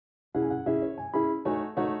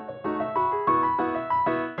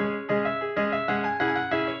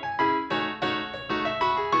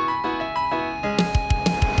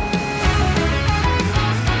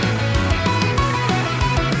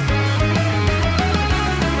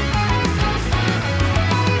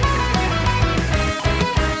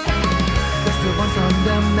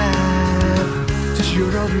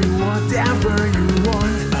You'll be whatever you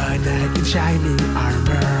want. A knight in shining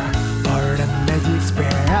armor, or a magic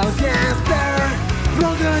spell caster.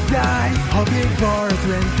 Roll the dice, hoping for a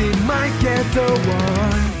 20 might get the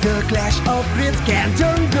one. The clash of grids can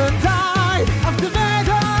turn the tide of the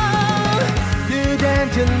battle. The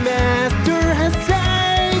dungeon master has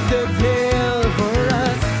saved the tale for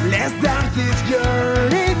us. Let's start this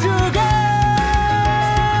journey together.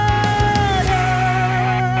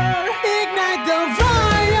 Ignite the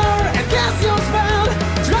fire and cast your spell.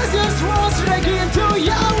 Trust your swords straight into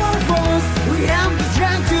your foes. We have the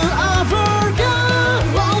strength to overcome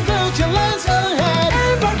all the challenges ahead.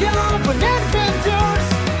 Embark on adventures,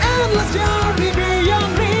 endless journey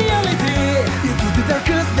beyond reality. Into the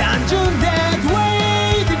darkest dungeon that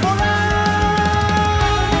waiting for us.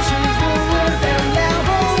 Pushing forward and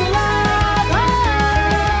level up.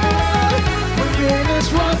 We finish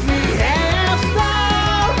what we have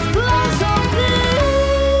started. Blast of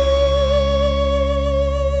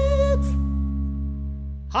beats.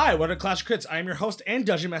 Hi, what are Clash Crits? I am your host and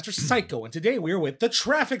Dungeon Master Psycho, and today we are with the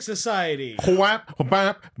Traffic Society.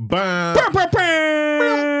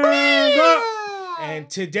 And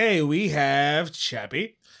today we have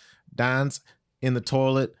Chappie. Don's in the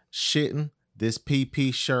toilet shitting. This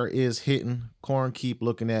PP sure is hitting. Corn keep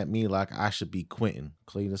looking at me like I should be quitting.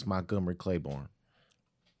 Cletus Montgomery Claiborne.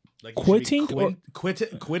 Like you should be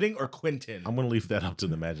Quitting quitting or Quentin? I'm gonna leave that up to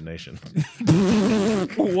the imagination.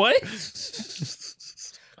 What?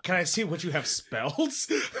 Can I see what you have spelled? I'm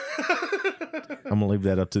gonna leave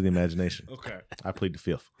that up to the imagination. Okay. I plead the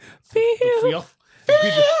fifth. Feel?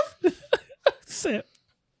 Fifth.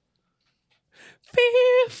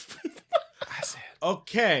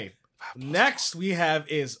 Okay. Next we have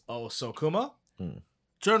is Osokuma.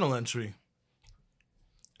 Journal entry.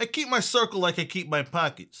 I keep my circle like I keep my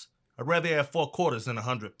pockets. I'd rather have 4 quarters than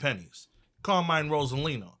 100 pennies. Carmine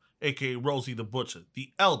Rosalino, a.k.a. Rosie the Butcher,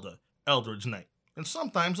 the Elder, Eldridge Knight, and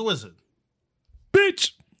sometimes a wizard.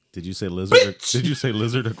 Bitch. Did you say lizard? Bitch! Did you say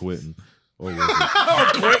lizard or Quentin? Or wizard?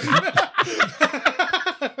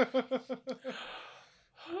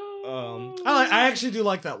 I actually do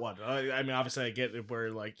like that one. I mean, obviously, I get it where,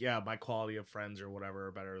 like, yeah, my quality of friends or whatever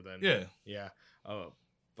are better than... Yeah.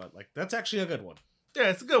 But, like, that's actually a good one. Yeah,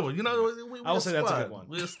 it's a good one. You know, I will say that's a good one.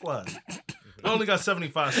 We're a squad. We only got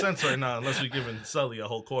 75 cents right now, unless we're giving Sully a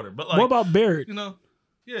whole quarter. But like, What about Barrett? you know,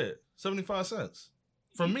 yeah, 75 cents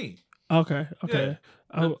from me. Okay. Yeah.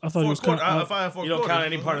 I thought you was quarter, count, if I have 4 You don't quarters, count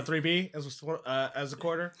any part of 3B as a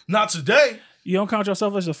quarter? Not today. you don't count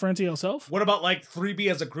yourself as a friend to yourself? What about, like, 3B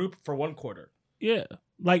as a group for 1 quarter? Yeah.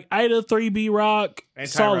 Like Ida, 3B, Rock, And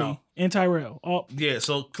Sully, Tyrell. and Tyrell. Oh, Yeah,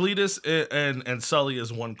 so Cletus and Sully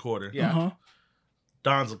is 1 quarter. Yeah. uh-huh.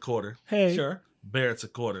 Don's a quarter. Hey. Sure. Barrett's a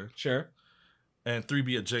quarter. Sure. And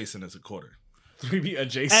 3B adjacent is a quarter. 3B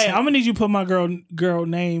adjacent. Hey, I'm gonna need you to put my girl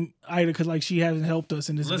name Ida because like she hasn't helped us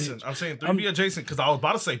in this. Listen, bitch. I'm saying 3B adjacent because I was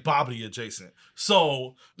about to say Bobby adjacent.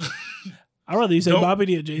 So, I'd rather you say Don't- Bobby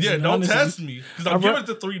the adjacent. yeah, don't honestly. test me because I'm I'd giving ra- it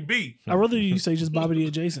to 3B. I'd rather you say just Bobby the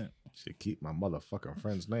adjacent. Should keep my motherfucking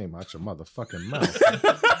friend's name out your motherfucking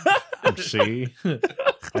mouth. See? I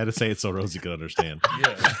had to say it so Rosie could understand.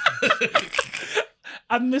 Yeah.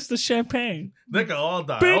 I missed the champagne. They can all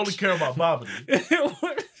die. I Bitch. only care about Bobby.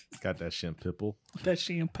 Got that champagne. That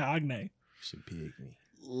champagne. Champagne.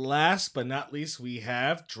 Last but not least, we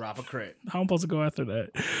have Drop a Crit. How am I supposed to go after that?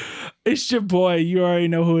 It's your boy. You already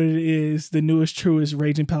know who it is. The newest, truest,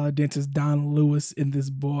 raging paladintist Don Lewis in this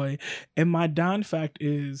boy. And my Don fact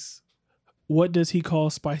is, what does he call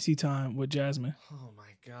spicy time with Jasmine? Oh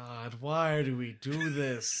my God, why do we do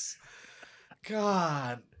this?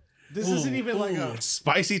 God, this isn't even like a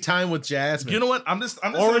Spicy time with Jasmine. You know what? I'm just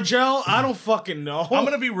Orangel. I don't fucking know. I'm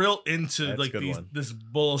gonna be real into That's like a good one. this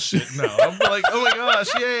bullshit now. I'm like, oh my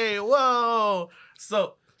gosh, yay, whoa.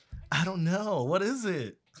 So I don't know. What is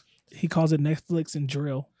it? He calls it Netflix and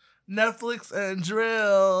drill. Netflix and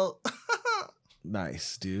drill.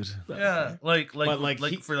 Nice, dude. Yeah. Like But, like,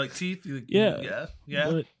 for like teeth. Yeah. Yeah.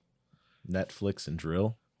 But Netflix and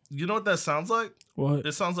drill. You know what that sounds like? what?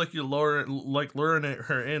 It sounds like you're luring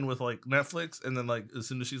her in with like Netflix, and then like as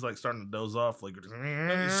soon as she's like starting to doze off, like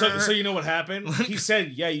So you know what happened? He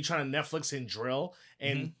said, "Yeah, you trying to Netflix and drill,"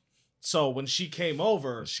 and so when she came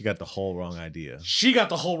over, She got the whole wrong idea. she got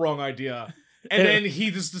the whole wrong idea. And then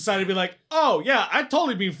he just decided to be like, "Oh yeah, I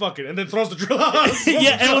totally been fucking," and then throws the drill out.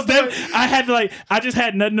 Yeah, it was that. I had to I just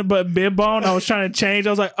had nothing but bib bone. I was trying to change.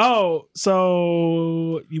 I was like, oh,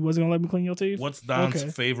 so you wasn't gonna let me clean your teeth? What's Don's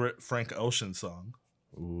Okay. favorite Frank Ocean song?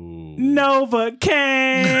 Ooh. Novocaine.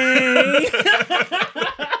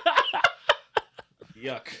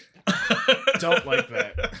 Yuck. Don't like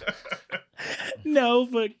that.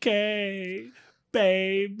 Nova K,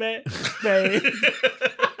 baby, baby.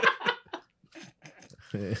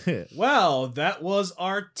 Well, that was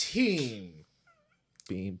our team.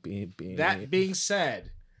 Beam. That being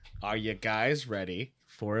said, are you guys ready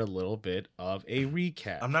for a little bit of a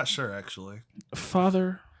recap? I'm not sure, actually.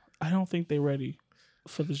 Father, I don't think they're ready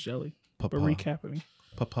for this jelly. Papa. But recap me.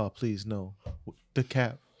 Papa, please no. The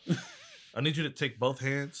cap. I need you to take both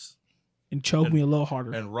hands And choke me a little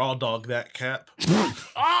harder. and raw dog that cap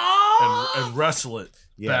Oh! and wrestle it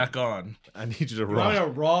Yeah. back on. I need you to You want me raw.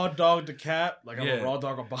 to raw dog the cap? Like I'm Yeah. a raw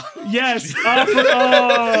dog a bottle? Yes. I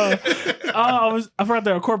forgot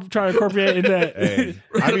to try to incorporate in that.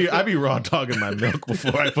 Hey, I be raw dogging my milk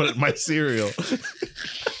before I put it in my cereal.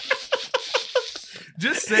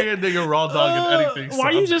 Just saying that you're raw dogging anything.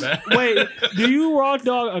 Why you sounds just bad. wait? Do you raw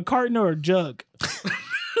dog a carton or a jug?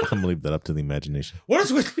 I'm gonna leave that up to the imagination. What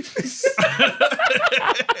is with this?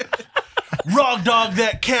 Raw dog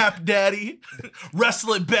that cap, daddy.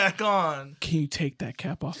 Wrestle it back on. Can you take that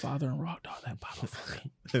cap off, Father, and raw dog that bottle for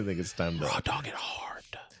me? I think it's time to. Raw dog it hard.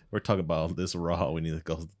 We're talking about this raw. We need to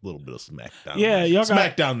go a little bit of smackdown. Yeah, y'all got-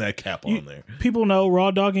 smack down that cap on there. People know raw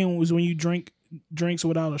dogging was when you drink drinks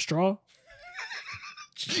without a straw.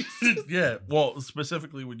 Yeah. Well,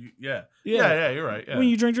 specifically when you. Yeah. Yeah. Yeah. You're right. Yeah. When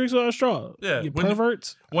you drink drinks without a straw. Yeah, You when you-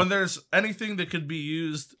 perverts. When there's anything that could be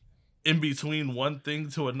used in between one thing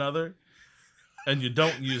to another, and you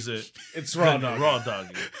don't use it, It's raw then dog. you're raw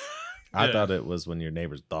dogging. I Yeah. thought it was when your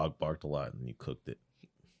neighbor's dog barked a lot and you cooked it.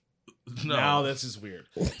 No. Now this is weird.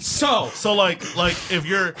 So So like if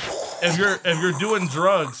you're doing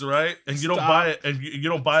drugs, right, and you don't buy it, and you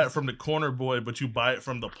don't buy it from the corner boy, but you buy it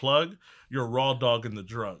from the plug, you're raw dogging the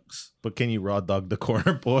drugs. But can you raw dog the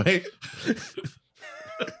corner boy?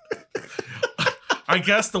 I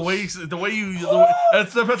guess the way it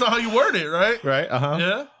depends on how you word it, right? Right?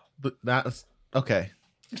 Yeah. But that's okay.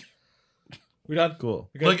 we done. Cool.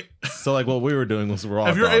 We good? Like So like what we were doing was raw.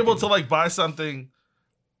 if you're able dogging. to like buy something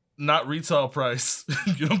not retail price,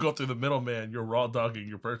 you don't go through the middleman. You're raw dogging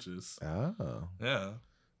your purchase. Oh. Yeah.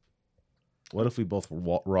 What if we both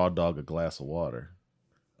raw dog a glass of water?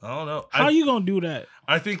 I don't know. How you gonna do that?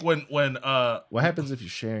 I think when What happens if you're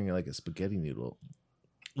sharing like a spaghetti noodle?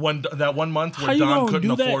 that 1 month How where you Don gonna couldn't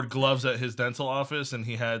do that? afford gloves at his dental office and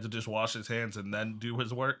he had to just wash his hands and then do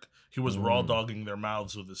his work, he was raw dogging their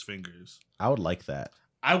mouths with his fingers. I would like that.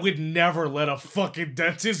 I would never let a fucking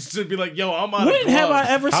dentist to be like, "Yo, I'm out When of gloves." have I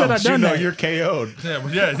ever said I done that? You're KO'd. Yeah,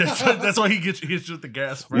 but yeah, that's why he gets you with the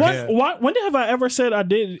gas. For What? Yeah. When have I ever said I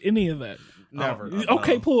did any of that? Never.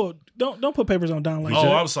 Okay, Paul. Don't put papers on Don like Oh,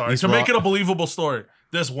 that. I'm sorry. He's To make raw- it a believable story,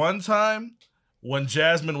 this one time when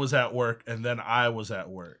Jasmine was at work and then I was at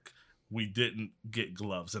work, we didn't get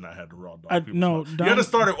gloves and I had to raw dog. people's no, mouth. You Don- got to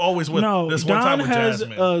start it always with No, this one time Don with has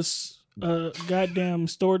Jasmine. a goddamn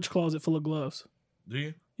storage closet full of gloves. Do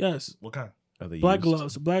you? Yes, What kind? Are they black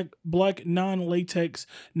used? gloves, black non-latex,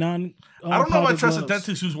 non. I don't know if I powder trust a gloves.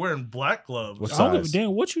 dentist who's wearing black gloves. What I don't give a size?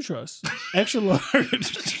 damn what you trust. Extra large. I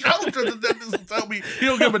don't trust a dentist to tell me he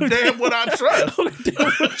don't give a damn what I trust.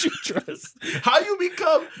 Damn what you trust. How you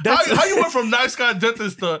become? How you went from nice guy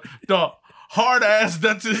dentist to the hard ass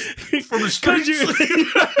dentist from the Cause streets? you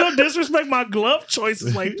don't disrespect my glove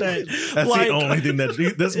choices like that. That's like, the only thing that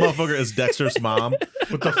this motherfucker is Dexter's mom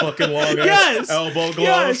with the fucking long ass Yes. elbow gloves.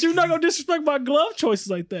 Yes, you're not gonna disrespect my glove choices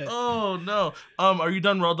like that. Oh no. Are you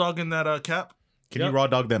done raw dogging that cap? Can Yep. you raw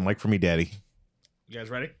dog that mic for me, Daddy? You guys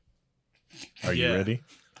ready? Are Yeah. you ready?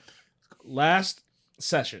 Last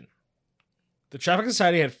session, the Traffic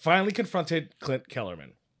Society had finally confronted Clint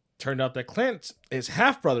Kellerman. Turned out that Clint is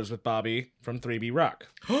half brothers with Bobby from 3B Rock.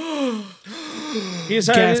 He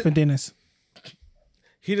Gasping Dennis.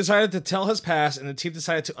 He decided to tell his past, and the team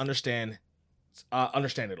decided to understand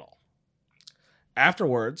it all.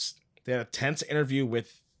 Afterwards, they had a tense interview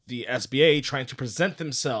with the SBA trying to present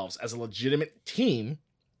themselves as a legitimate team.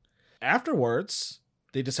 Afterwards,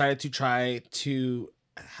 they decided to try to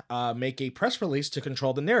make a press release to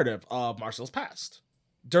control the narrative of Marcel's past.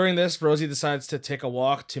 During this, Rosie decides to take a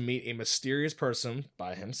walk to meet a mysterious person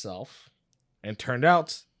by himself, and turned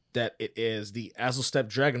out that it is the Azelstep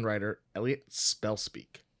Dragon Rider, Elliot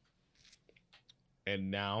Spellspeak.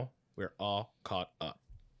 And now we're all caught up.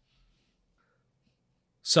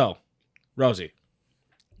 So, Rosie,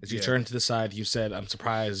 as you Yeah. turn to the side, you said, "I'm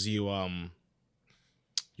surprised you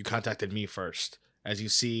contacted me first." As you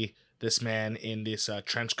see this man in this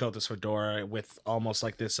trench coat, this fedora, with almost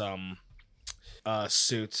like this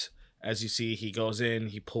suit. As you see, he goes in,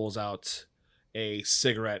 he pulls out a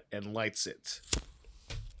cigarette and lights it.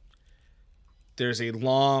 There's a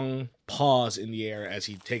long pause in the air as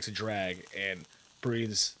he takes a drag and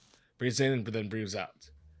breathes Breathes in and then breathes out.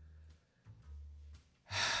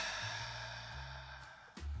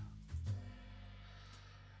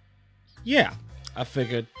 Yeah, I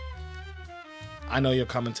figured I know you're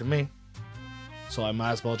coming to me, so I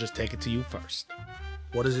might as well just take it to you first.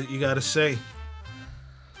 What is it you gotta say?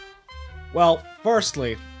 Well,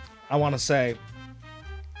 firstly, I want to say,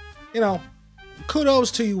 kudos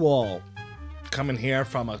to you all. Coming here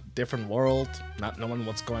from a different world, not knowing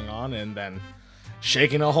what's going on, and then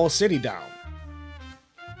shaking a whole city down.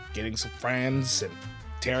 Getting some friends and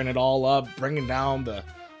tearing it all up, bringing down the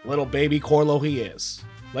little baby Corlo he is.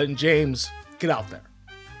 Letting James get out there.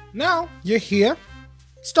 Now, you're here.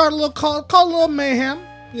 Start a little, call a little mayhem,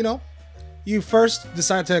 You first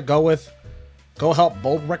decide to go help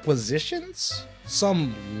Bold Requisitions?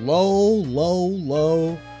 Some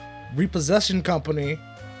low repossession company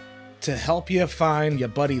to help you find your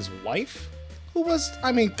buddy's wife? Who was,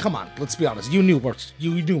 come on, let's be honest. You knew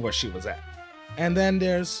where she was at. And then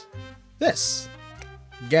there's this.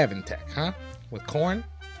 Gavin Tech, huh? With Korn?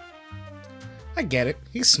 I get it.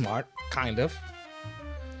 He's smart, kind of.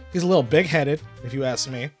 He's a little big-headed, if you ask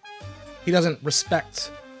me. He doesn't respect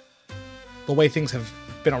the way things have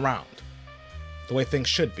been around. The way things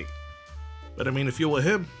should be. But if you were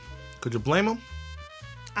him, could you blame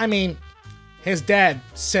him? His dad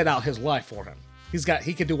set out his life for him.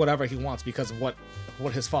 He can do whatever he wants because of what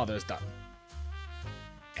his father has done.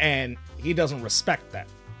 And he doesn't respect that.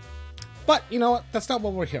 But you know what? That's not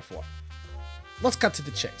what we're here for. Let's cut to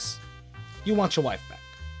the chase. You want your wife back.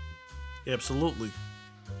 Absolutely.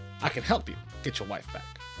 I can help you get your wife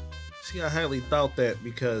back. See, I highly doubt that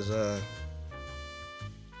because,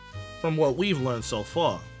 from what we've learned so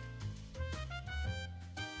far,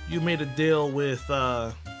 you made a deal with,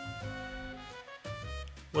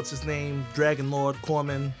 what's his name? Dragon Lord,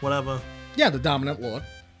 Corman, whatever. Yeah, the dominant lord.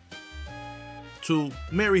 To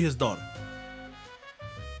marry his daughter.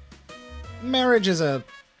 Marriage is a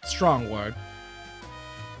strong word.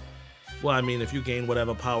 Well, if you gain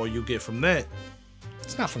whatever power you get from that.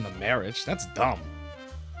 It's not from the marriage. That's dumb.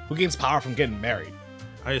 Who gains power from getting married?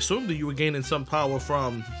 I assumed that you were gaining some power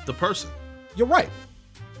from the person. You're right.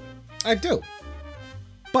 I do.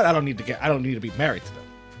 But I don't need to be married to them.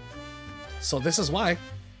 So this is why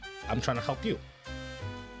I'm trying to help you.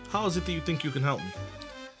 How is it that you think you can help me?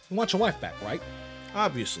 You want your wife back, right?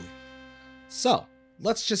 Obviously. So,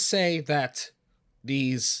 let's just say that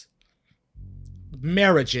these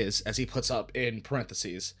marriages, as he puts up in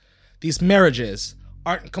parentheses, these marriages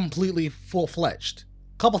aren't completely full-fledged.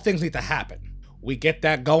 A couple things need to happen. We get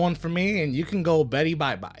that going for me, and you can go Betty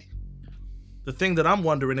bye-bye. The thing that I'm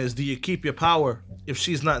wondering is, do you keep your power if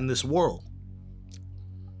she's not in this world?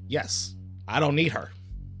 Yes. I don't need her.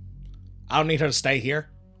 I don't need her to stay here.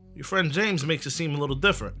 Your friend James makes it seem a little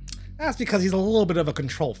different. That's because he's a little bit of a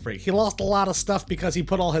control freak. He lost a lot of stuff because he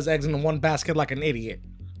put all his eggs in one basket like an idiot.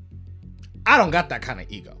 I don't got that kind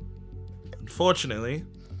of ego. Unfortunately,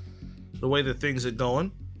 the way that things are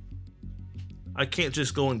going, I can't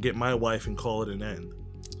just go and get my wife and call it an end.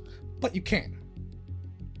 But you can.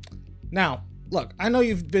 Now, look, I know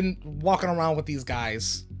you've been walking around with these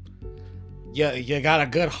guys. You got a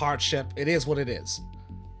good hardship. It is what it is.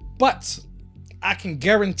 But I can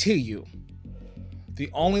guarantee you, the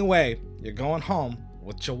only way you're going home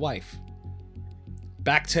with your wife,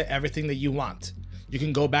 back to everything that you want. You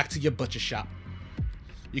can go back to your butcher shop.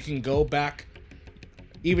 You can go back,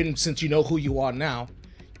 even since you know who you are now,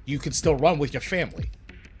 you can still run with your family.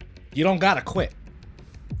 You don't gotta quit.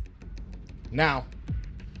 Now,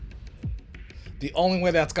 the only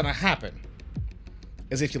way that's gonna happen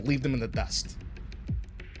is if you leave them in the dust.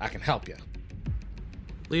 I can help you.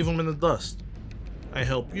 Leave them in the dust. I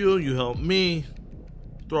help you, you help me.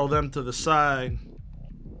 Throw them to the side.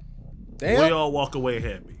 Damn. We all walk away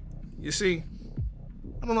happy. You see,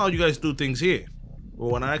 I don't know how you guys do things here.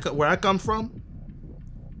 But where I come from,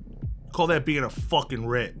 call that being a fucking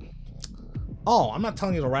rat. Oh, I'm not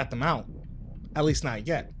telling you to rat them out. At least not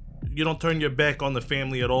yet. You don't turn your back on the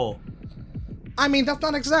family at all. That's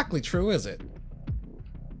not exactly true, is it?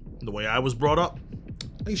 The way I was brought up.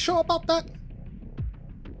 Are you sure about that?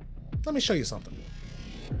 Let me show you something.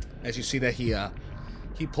 As you see that he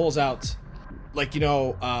pulls out,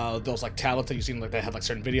 those tablets that you've seen, that had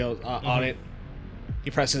certain videos on it. He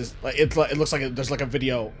presses, it looks like there's a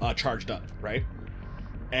video charged up, right?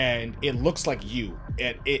 And it looks like you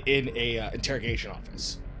in a interrogation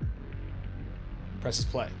office. Presses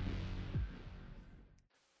play.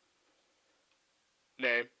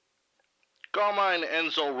 Name? Carmine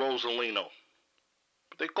Enzo Rosalino.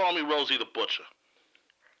 But they call me Rosie the Butcher.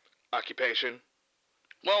 Occupation?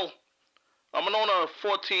 Well, I'm an owner of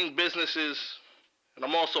 14 businesses And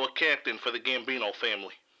I'm also a captain for the Gambino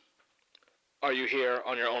family. Are you here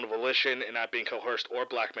on your own volition and not being coerced or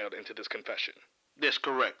blackmailed into this confession? That's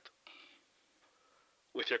correct.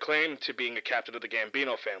 With your claim to being a captain of the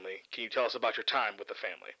Gambino family, can you tell us about your time with the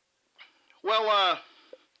family? Well,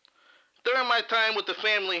 during my time with the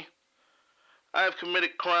family, I have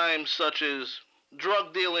committed crimes such as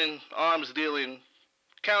drug dealing, arms dealing,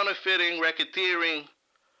 counterfeiting, racketeering,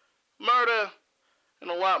 murder,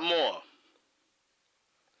 and a lot more.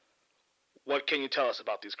 What can you tell us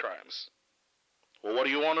about these crimes? Well, what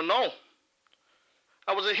do you want to know?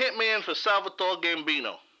 I was a hitman for Salvatore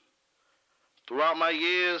Gambino. Throughout my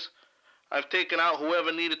years, I've taken out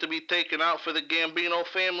whoever needed to be taken out for the Gambino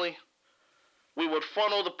family. We would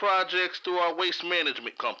funnel the projects through our waste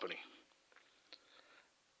management company.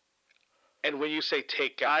 And when you say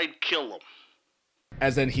take out, I'd kill them.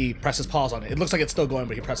 as in he presses pause on it. It looks like it's still going,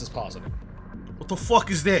 but he presses pause on it. What the fuck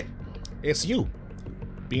is that? It's you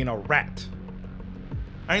being a rat.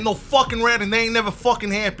 I ain't no fucking rat and they ain't never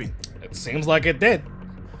fucking happened. It seems like it did.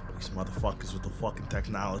 These motherfuckers with the fucking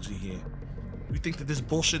technology here. You think that this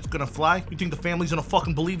bullshit's gonna fly? You think the family's gonna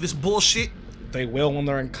fucking believe this bullshit? They will when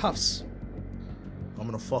they're in cuffs. I'm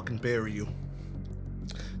gonna fucking bury you.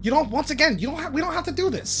 You don't. Once again, you don't. We don't have to do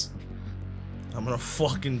this I'm gonna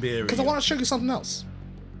fucking bury you. because I want to show you something else.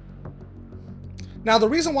 Now, the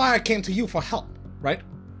reason why I came to you for help, right,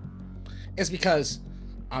 is because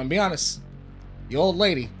I'm gonna be honest. The old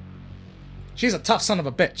lady, she's a tough son of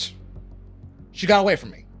a bitch. She got away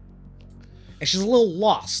from me, and she's a little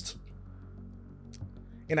lost.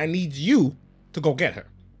 And I need you to go get her.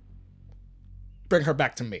 Bring her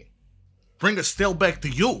back to me. Bring her still back to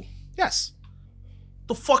you. Yes.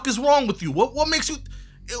 The fuck is wrong with you? What makes you...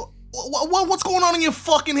 What's going on in your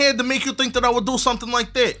fucking head to make you think that I would do something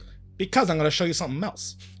like that? Because I'm going to show you something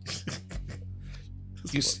else.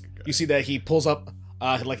 you see that he pulls up,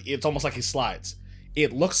 like it's almost like he slides.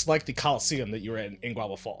 It looks like the Coliseum that you were in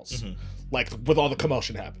Guava Falls. Mm-hmm. Like with all the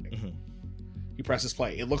commotion happening. Mm-hmm. He presses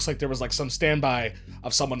play. It looks like there was like some standby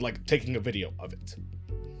of someone like taking a video of it.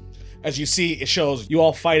 As you see, it shows you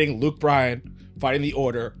all fighting Luke Bryan, fighting the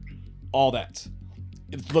Order, all that.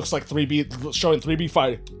 It looks like 3B, showing 3B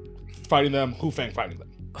fighting them, Hu Fang fighting them.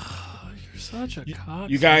 You're such a cocksucker.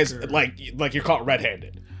 You guys, like you're caught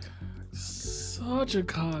red-handed. Such a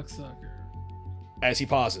cocksucker. As he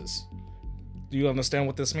pauses. Do you understand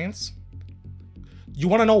what this means? You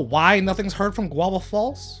want to know why nothing's heard from Guava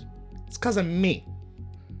Falls? It's because of me.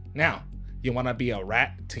 Now, you want to be a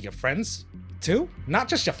rat to your friends, too? Not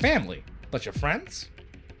just your family, but your friends?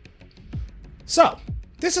 So,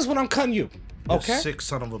 this is what I'm cutting you, okay? You sick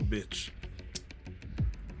son of a bitch.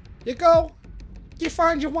 You go, you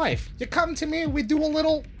find your wife. You come to me, we do a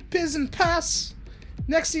little biz and pass.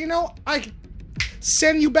 Next thing you know, I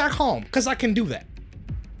send you back home, because I can do that.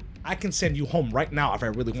 I can send you home right now if I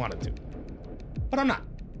really wanted to. But I'm not.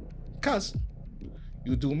 Because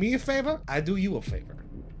you do me a favor, I do you a favor.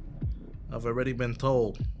 I've already been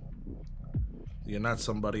told you're not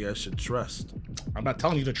somebody I should trust. I'm not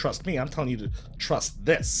telling you to trust me. I'm telling you to trust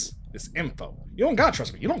this info. You don't gotta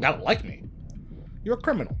trust me. You don't gotta like me. You're a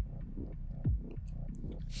criminal.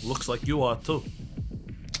 Looks like you are too.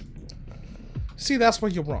 See, that's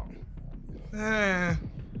where you're wrong. I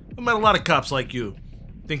met a lot of cops like you.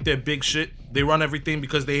 Think they're big shit? They run everything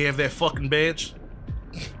because they have that fucking badge?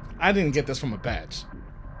 I didn't get this from a badge.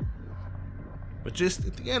 But just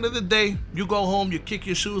at the end of the day, you go home, you kick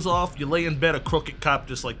your shoes off, you lay in bed a crooked cop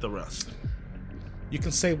just like the rest. You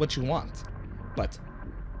can say what you want, but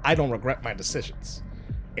I don't regret my decisions.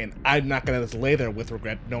 And I'm not gonna just lay there with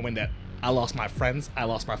regret knowing that I lost my friends, I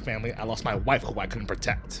lost my family, I lost my wife who I couldn't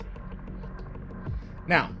protect.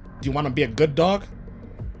 Now, do you want to be a good dog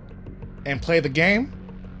and play the game?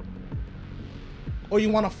 Or you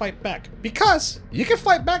want to fight back? Because you can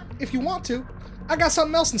fight back if you want to. I got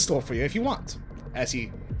something else in store for you if you want. As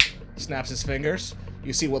he snaps his fingers,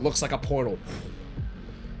 you see what looks like a portal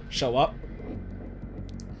show up.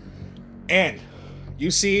 And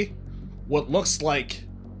you see what looks like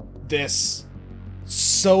this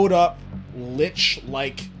sewed up,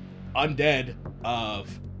 lich-like undead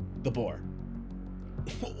of the boar.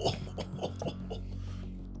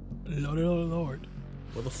 Lord.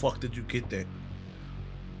 Where the fuck did you get that?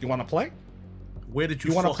 You want to play? Where did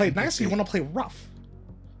You want to play fucking nice or you get want to play rough?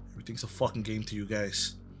 Everything's a fucking game to you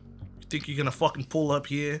guys. You think you're gonna fucking pull up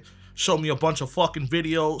here, show me a bunch of fucking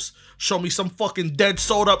videos, show me some fucking dead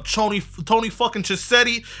sewed up Tony fucking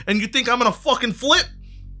Chisetti, and you think I'm gonna fucking flip?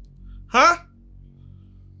 Huh?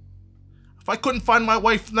 If I couldn't find my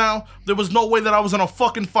wife now, there was no way that I was gonna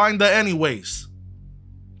fucking find her anyways.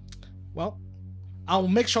 Well, I'll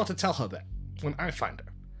make sure to tell her that. when I find her,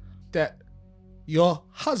 that your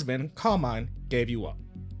husband, Carmine, gave you up.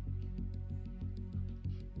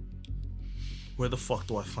 Where the fuck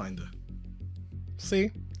do I find her?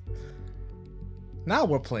 See? Now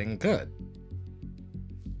we're playing good.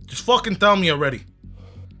 Just fucking tell me already.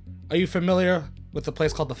 Are you familiar with the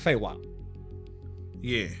place called the Feywild?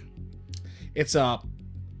 Yeah. It's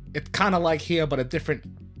kind of like here, but a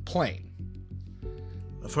different plane.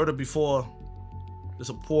 I've heard it before. There's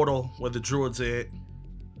a portal where the druids are at,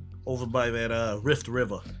 over by that Rift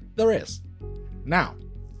River. There is. Now,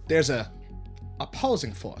 there's a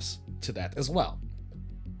opposing force to that as well.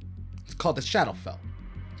 It's called the Shadowfell.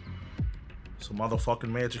 Some motherfucking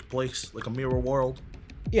magic place, like a mirror world.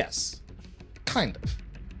 Yes, kind of.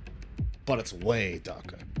 But it's way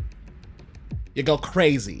darker. You go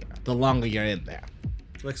crazy the longer you're in there.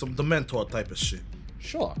 Like some Dementor type of shit.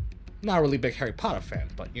 Sure. Not a really big Harry Potter fan,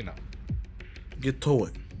 but you know. Get to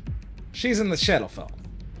it. She's in the Shadowfell.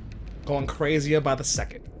 Going crazier by the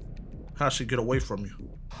second. How'd she get away from you?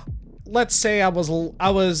 Let's say I was a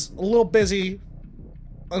little busy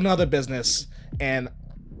in other business, and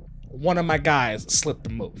one of my guys slipped the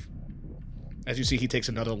move. As you see, he takes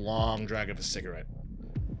another long drag of his cigarette.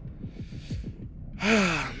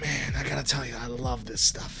 Ah, man, I gotta tell you, I love this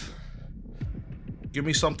stuff. Give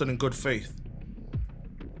me something in good faith.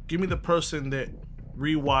 Give me the person that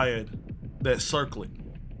rewired that circlet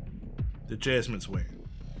that Jasmine's wearing.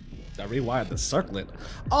 I rewired the circlet.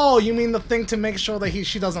 Oh, you mean the thing to make sure that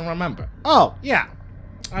she doesn't remember? Oh, yeah.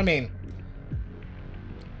 I mean,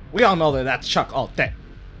 we all know that that's Chuck all day.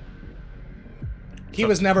 He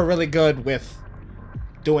was never really good with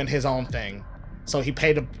doing his own thing, so he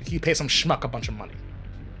paid some schmuck a bunch of money.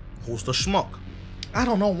 Who's the schmuck? I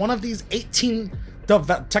don't know, one of these 18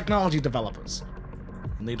 technology developers.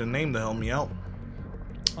 I need a name to help me out.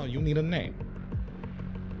 Oh, you need a name.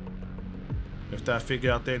 After I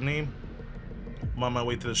figure out that name, I'm on my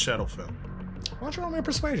way to the Shadowfell. Why don't you roll me a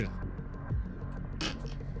persuasion?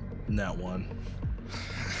 Not one.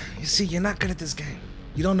 You see, you're not good at this game.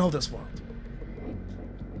 You don't know this world.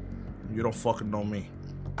 You don't fucking know me.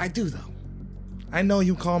 I do, though. I know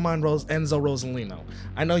you, Carmine Enzo Rosalino.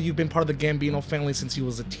 I know you've been part of the Gambino family since you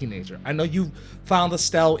was a teenager. I know you found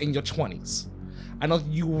Estelle in your 20s. I know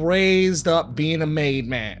you raised up being a made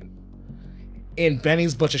man in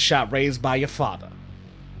Benny's butcher shop raised by your father.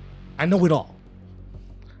 I know it all.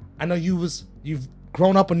 I know you've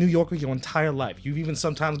grown up in New York your entire life. You've even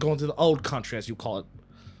sometimes gone to the old country, as you call it,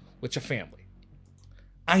 with your family.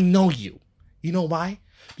 I know you. You know why?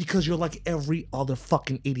 Because you're like every other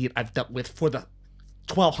fucking idiot I've dealt with for the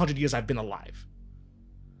 1,200 years I've been alive.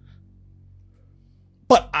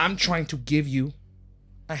 But I'm trying to give you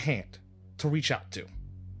a hand to reach out to.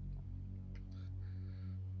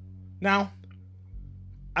 Now,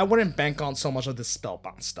 I wouldn't bank on so much of this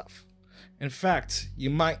spellbound stuff. In fact, you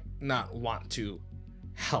might not want to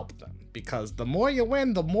help them, because the more you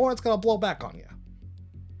win, the more it's gonna blow back on you.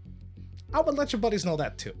 I would let your buddies know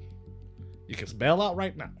that too. You can bail out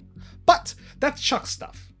right now. But that's Chuck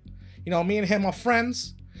stuff. You know, me and him are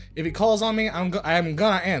friends. If he calls on me, I'm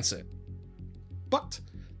gonna answer. But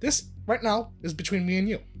this right now is between me and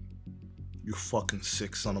you. You fucking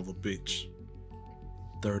sick son of a bitch.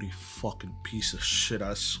 Dirty fucking piece of shit,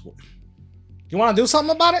 I swear. You wanna do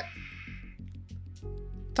something about it?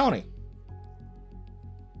 Tony.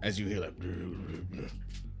 As you hear that. You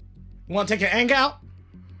wanna take your anger out?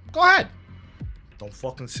 Go ahead. Don't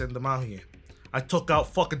fucking send them out here. I took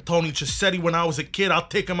out fucking Tony Chisetti when I was a kid. I'll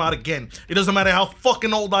take him out again. It doesn't matter how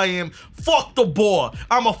fucking old I am. Fuck the boar.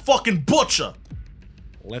 I'm a fucking butcher.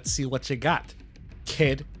 Let's see what you got,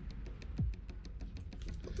 kid.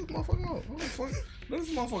 Let this motherfucker out. Let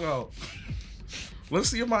this motherfucker out. Let's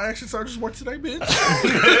see if my action charges work today, bitch.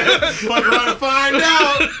 Fuck around and find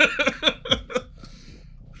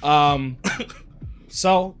out.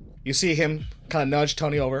 So you see him kind of nudge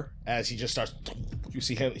Tony over as he just starts. You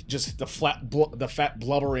see him just the fat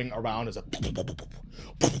blubbering around is a. Fucking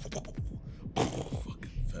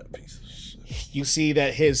fat piece of shit. You see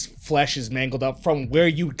that his flesh is mangled up from where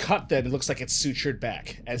you cut that. It looks like it's sutured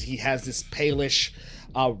back as he has this palish,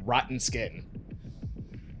 rotten skin.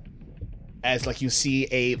 As like you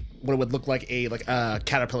see what would look like a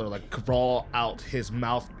caterpillar like crawl out his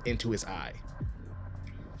mouth into his eye.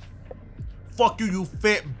 Fuck you, you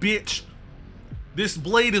fat bitch. This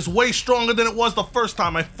blade is way stronger than it was the first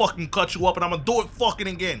time I fucking cut you up, and I'm gonna do it fucking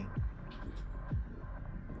again.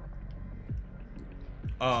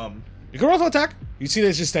 You can roll to attack. You see that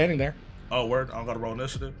it's just standing there. Oh, word. I gotta roll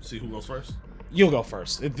initiative. See who goes first. You'll go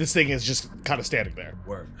first. This thing is just kind of standing there.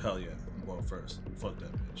 Word. Hell yeah. I'm going first. Fuck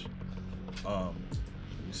that bitch. Let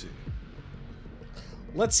me see.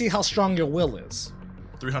 let's see how strong your will is.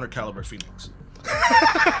 300 caliber Phoenix.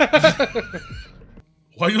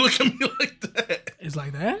 Why you look at me like that? It's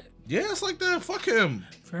like that? Yeah, it's like that. Fuck him.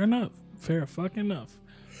 Fair enough. Fair fucking enough.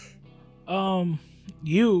 I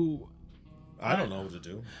don't know what to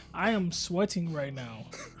do. I am sweating right now.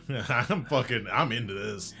 I'm into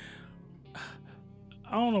this.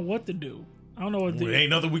 I don't know what to do. I don't know what to do. Ain't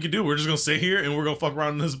nothing we can do. We're just gonna sit here and we're gonna fuck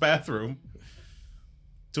around in this bathroom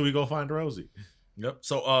till we go find Rosie. Yep.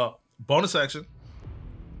 So, bonus action.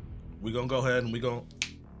 We gonna go ahead and we gonna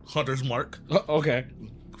Hunter's Mark. Okay.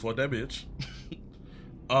 Fuck that bitch.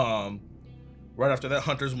 Right after that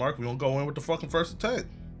Hunter's Mark, we gonna go in with the fucking first attack.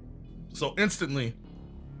 So instantly,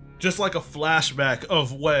 just like a flashback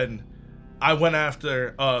of when I went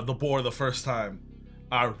after the boar the first time,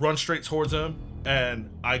 I run straight towards him and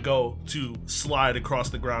I go to slide across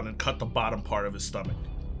the ground and cut the bottom part of his stomach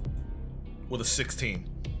with a 16.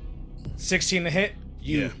 16 to hit.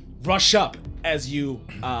 You Yeah. rush up as you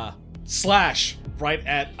slash right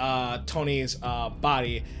at Tony's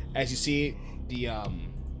body as you see the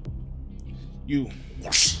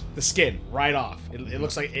the skin right off. It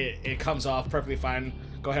looks like it comes off perfectly fine.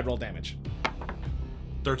 Go ahead, roll damage.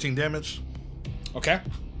 13 damage. Okay.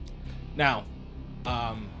 Now,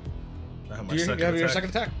 I have my you second have your attack. second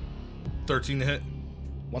attack. 13 to hit.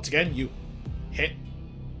 Once again, you hit.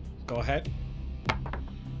 Go ahead.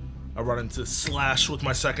 I run into slash with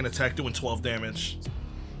my second attack, doing 12 damage.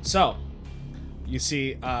 So, you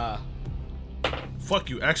see, Fuck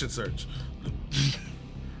you, action surge.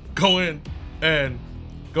 Go in and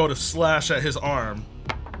go to slash at his arm.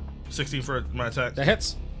 16 for my attack. that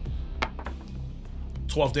hits.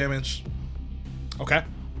 12 damage. Okay.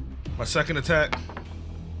 My second attack,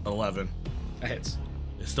 11. That hits.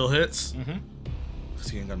 It still hits. Mm-hmm. Because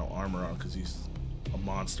he ain't got no armor on because he's a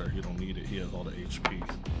monster. He don't need it. He has all the HP.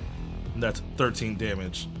 And that's 13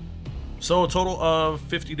 damage. So a total of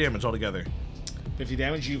 50 damage altogether. 50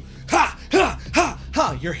 damage. You ha ha ha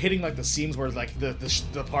ha. You're hitting like the seams where like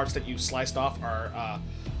the parts that you sliced off are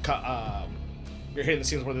you're hitting the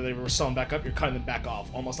seams where they were sewn back up. You're cutting them back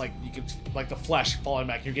off, almost like you could like the flesh falling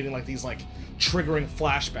back. You're getting like these like triggering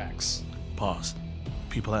flashbacks. Pause.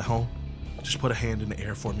 People at home, just put a hand in the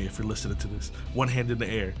air for me if you're listening to this. One hand in the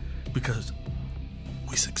air, because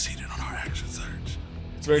we succeeded on our action surge.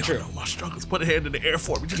 It's very Y'all true. know my struggles. Put a hand in the air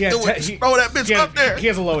for me. Just He has do it. te- Just throw that bitch he has- up there. He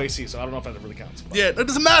has a low AC, so I don't know if that really counts. But. Yeah, it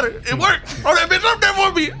doesn't matter. It worked. Throw that bitch up there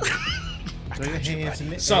for me.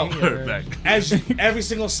 So, Back. as every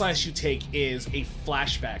single slice you take is a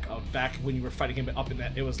flashback of back when you were fighting him up in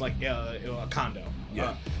that, it was like a condo.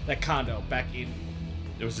 Yeah. That condo back in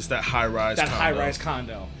It was just that high-rise that condo. high-rise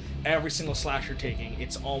condo. Every single slash you're taking,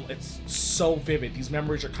 it's so vivid. These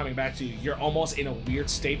memories are coming back to you. You're almost in a weird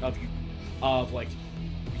state of like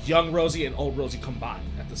young Rosie and old Rosie combined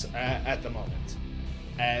at the moment,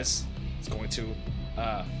 as it's going to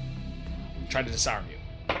try to disarm you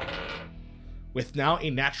with now a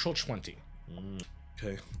natural 20.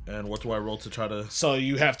 Okay, and what do I roll to try to... So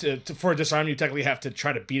you have to for disarm, you technically have to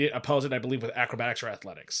try to beat it, oppose it, I believe, with acrobatics or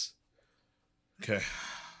athletics. Okay.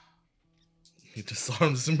 He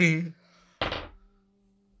disarms me.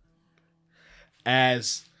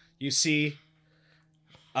 As you see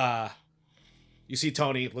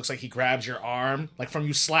Tony, looks like he grabs your arm, like from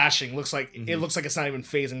you slashing, looks like it looks like it's not even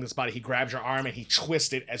phasing this body. He grabs your arm and he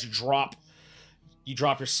twists it as you drop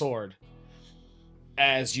your sword.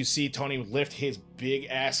 As you see Tony lift his big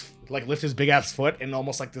ass foot, and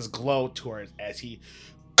almost like this glow towards as he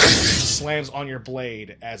slams on your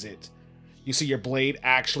blade. You see your blade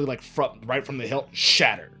actually like right from the hilt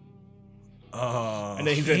shatter. And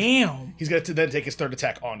then he's gonna then take his third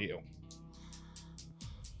attack on you.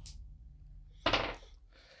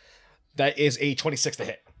 That is a 26 to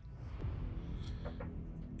hit.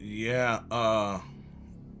 Yeah,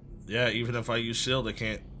 even if I use shield, I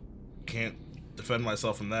can't defend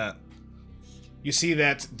myself from that. You see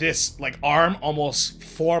that this like arm almost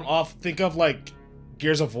form off. Think of like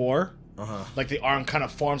Gears of War. Like the arm kind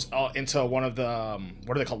of forms into one of the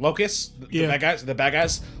what are they called? Locusts. The bad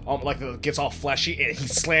guys. Gets all fleshy and he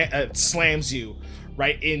slams you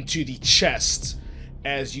right into the chest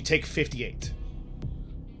as you take 58.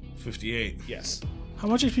 58. Yes. How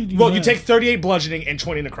much HP do you Well, have? you take 38 bludgeoning and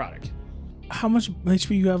 20 necrotic. How much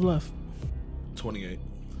HP you have left? 28.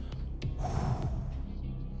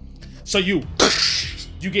 So you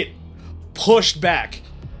get pushed back,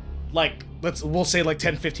 like we'll say like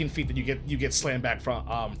 10-15 feet. Then you get slammed back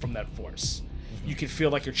from that force. You can feel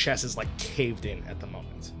like your chest is like caved in at the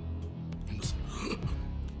moment.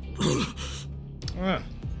 And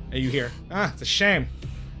you hear, it's a shame.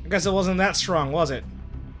 I guess it wasn't that strong, was it?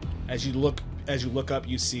 As as you look up,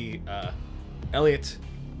 you see Elliot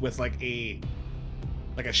with like a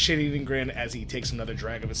shit-eating grin as he takes another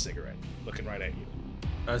drag of his cigarette, looking right at you.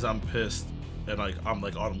 As I'm pissed and like I'm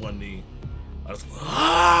like on one knee, I just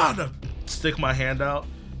to stick my hand out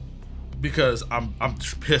because I'm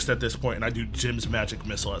pissed at this point, and I do Jim's magic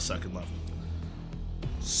missile at second level.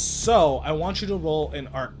 So I want you to roll an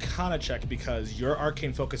Arcana check because your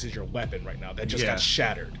arcane focus is your weapon right now that just got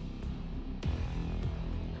shattered.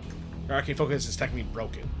 Your arcane focus is technically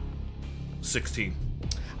broken. 16.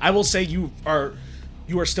 I will say you are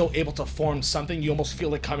still able to form something. You almost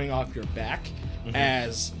feel it coming off your back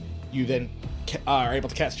as you then are able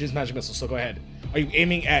to cast Jim's magic missile. So go ahead. Are you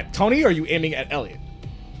aiming at Tony or are you aiming at Elliot?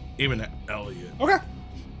 Aiming at Elliot. Okay.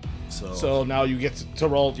 So now you get to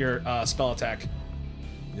roll your spell attack.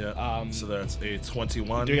 Yeah. So that's a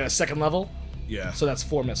 21. Doing it at second level. Yeah. So that's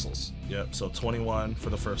 4 missiles. Yep. So 21 for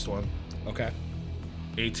the first one. Okay.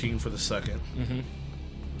 18 for the second.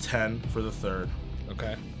 10 for the third.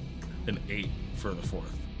 Okay. And 8 for the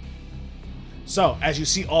fourth. So as you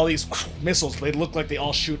see all these missiles, they look like they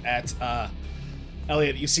all shoot at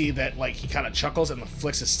Elliot. You see that like he kind of chuckles and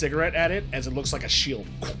flicks his cigarette at it as it looks like a shield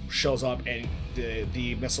shows up, and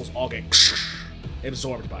the missiles all get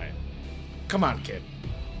absorbed by it. Come on, kid.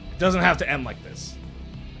 It doesn't have to end like this.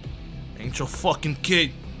 Ain't your fucking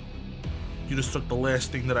kid. You just took the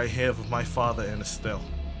last thing that I have of my father and Estelle.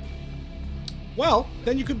 Well,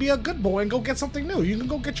 then you could be a good boy and go get something new. You can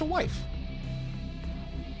go get your wife.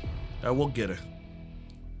 I will get her.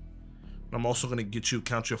 I'm also gonna get you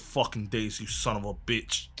count your fucking days, you son of a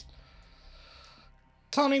bitch.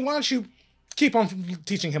 Tony, why don't you keep on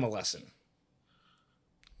teaching him a lesson?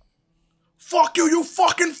 Fuck you, you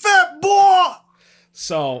fucking fat boy!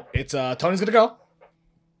 So it's Tony's gonna go.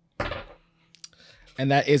 And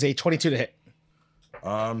that is a 22 to hit.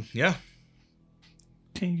 Yeah.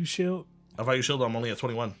 Can you shield? If I use shield, I'm only at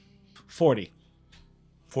 21. 40.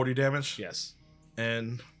 40 damage. Yes.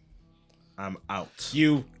 And I'm out.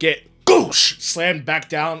 You get goosh slammed back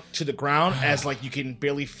down to the ground as like you can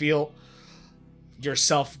barely feel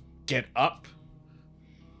yourself get up.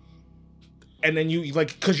 And then you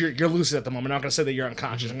like, because you're lucid at the moment, I'm not gonna say that you're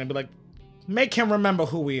unconscious. I'm gonna be like, make him remember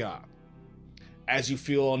who we are. As you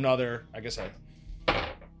feel another,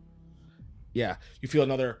 you feel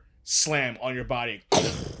another slam on your body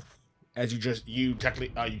as you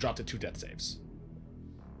dropped to 2 death saves.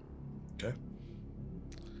 Okay.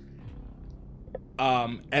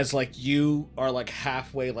 As like you are like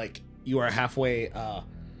halfway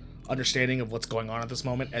understanding of what's going on at this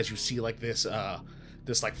moment, as you see like this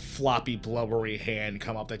like floppy blubbery hand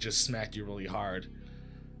come up that just smacked you really hard.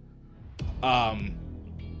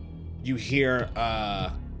 You hear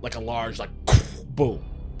like a large like boom,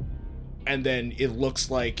 and then it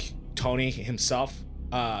looks like Tony himself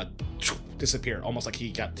disappeared, almost like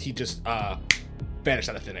he just vanished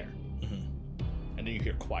out of thin air. And then you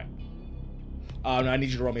hear quiet. Now I need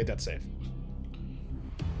you to roll me a death save.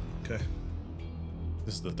 Okay.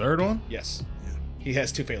 This is the third one? Yes. Yeah. He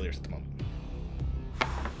has 2 failures at the moment.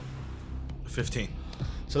 15.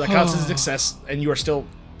 So that counts as a success, and you are still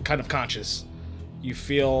kind of conscious. You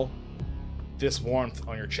feel this warmth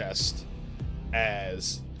on your chest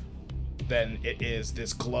as then it is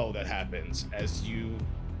this glow that happens as you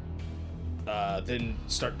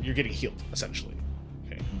you're getting healed, essentially.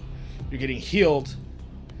 Okay. You're getting healed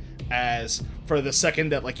as for the second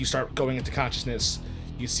that like you start going into consciousness,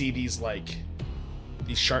 you see these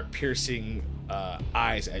sharp piercing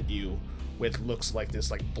eyes at you with looks like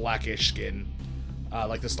this like blackish skin,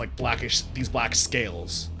 like this like these black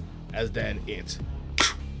scales, as then it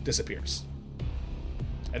disappears.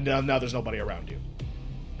 And now there's nobody around you.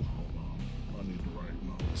 I need to write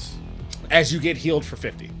notes. As you get healed for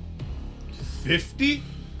 50. 50?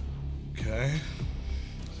 Okay.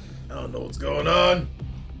 I don't know what's going on.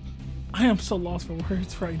 I am so lost for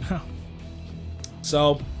words right now.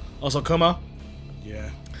 So, also Kuma, Yeah.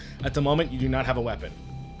 at the moment you do not have a weapon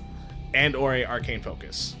and or a arcane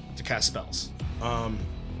focus to cast spells. I'm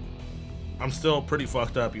still pretty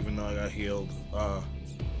fucked up even though I got healed.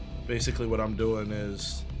 Basically what I'm doing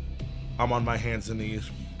is I'm on my hands and knees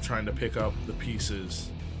trying to pick up the pieces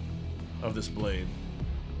of this blade.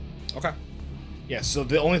 Okay. Yeah, so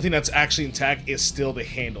the only thing that's actually intact is still the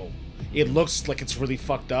handle. It looks like it's really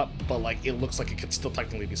fucked up, but like it looks like it could still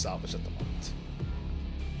technically be salvaged at the moment.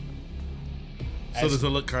 So does it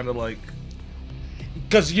look kind of like...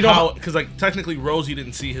 Because you know Because like technically Rosie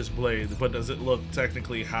didn't see his blade, but does it look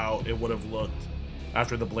technically how it would have looked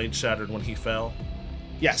after the blade shattered when he fell?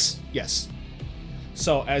 Yes.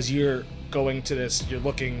 So as you're going to this, you're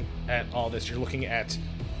looking at all this, you're looking at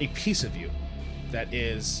a piece of you that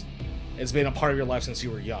is It's been a part of your life since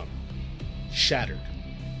you were young. Shattered.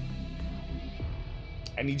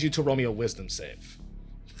 I need you to roll me a wisdom save.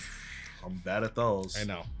 I'm bad at those. I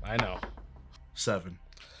know. 7.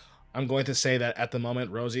 I'm going to say that at the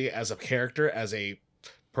moment, Rosie, as a character, as a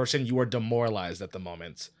person, you are demoralized at the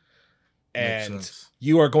moment. Makes And sense.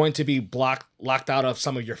 you are going to be locked out of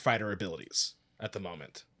some of your fighter abilities at the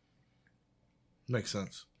moment. Makes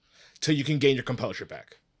sense. Till you can gain your composure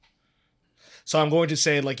back. So I'm going to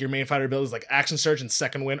say like your main fighter abilities like Action Surge and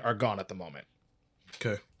Second Wind are gone at the moment.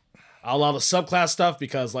 Okay. I'll allow the subclass stuff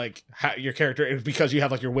because like your character, because you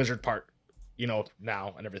have like your wizard part, you know,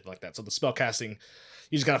 now and everything like that. So the spell casting,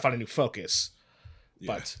 you just got to find a new focus.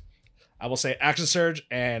 Yeah. But I will say Action Surge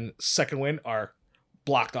and Second Wind are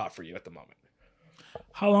blocked off for you at the moment.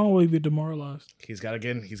 How long will he be demoralized? He's got to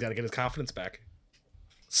get his confidence back.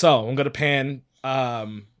 So I'm going to pan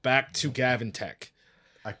back to Gavin Tech.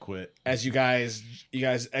 I quit. As you guys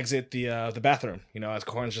exit the bathroom, you know, as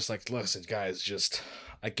Corin's just like, listen, guys, just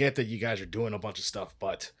I get that you guys are doing a bunch of stuff,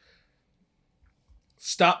 but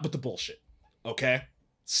stop with the bullshit, okay?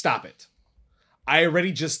 Stop it. I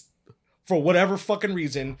already just, for whatever fucking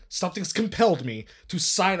reason, something's compelled me to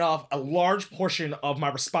sign off a large portion of my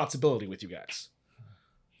responsibility with you guys.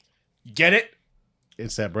 Get it?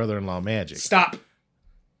 It's that brother-in-law magic. Stop.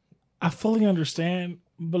 I fully understand,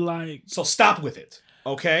 but like, So stop with it,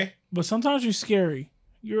 okay? but sometimes you're scary.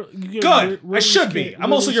 You get Good. really I should scared- be.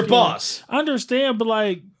 I'm also really your scared. boss. I understand, but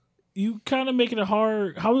like, you kind of making it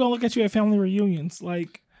hard. How we gonna look at you at family reunions?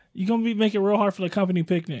 Like, you gonna be making it real hard for the company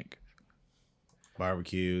picnic.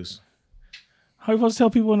 Barbecues. How you supposed to tell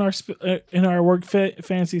people in our work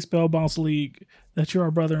fancy spell bounce league that you're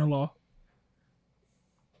our brother-in-law?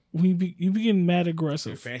 You be getting mad Your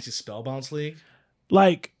aggressive. fancy spell bounce league?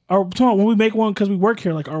 Like when we make one because we work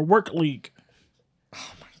here, like our work league.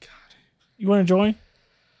 Oh my god. You want to join?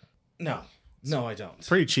 No, I don't.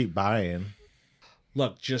 Pretty cheap buy-in.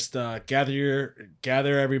 Look, just gather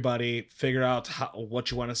everybody, figure out what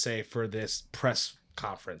you want to say for this press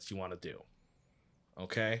conference you want to do.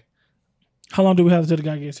 Okay? How long do we have until the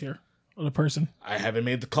guy gets here? Or the person? I haven't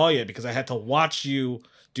made the call yet because I had to watch you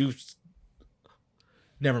do.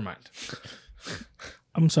 Never mind.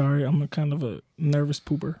 I'm sorry. I'm a kind of a nervous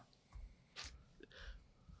pooper.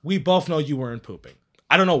 We both know you weren't pooping.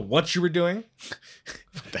 I don't know what you were doing,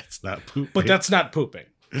 That's not poop. but that's not pooping.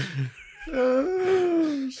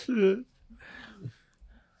 Oh, shit.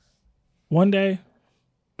 One day,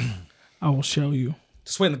 I will show you.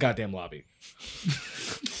 Just wait in the goddamn lobby.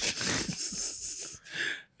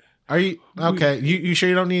 Are you okay? You sure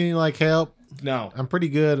you don't need any like help? No. I'm pretty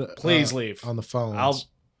good. Please leave. On the phone.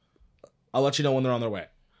 I'll let you know when they're on their way.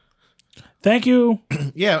 Thank you.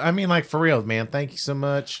 Yeah, I mean, like for real, man. Thank you so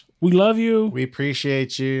much. We love you. We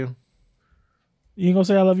appreciate you. You ain't gonna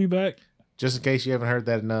say I love you back? Just in case you haven't heard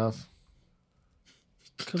that enough.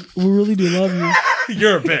 Because we really do love you.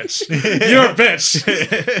 You're a bitch. You're a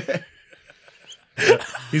bitch.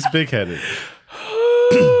 He's big headed.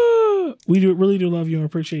 We really do love you and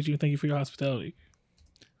appreciate you. Thank you for your hospitality.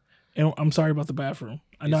 And I'm sorry about the bathroom.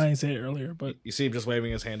 I know I didn't say it earlier, but You see him just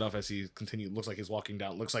waving his hand off as he continues. Looks like he's walking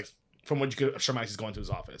down. Looks like, from what you could surmise, he's going to his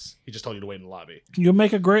office. He just told you to wait in the lobby. you'll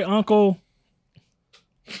make a great uncle.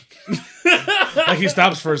 Like he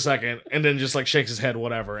stops for a second and then just like shakes his head,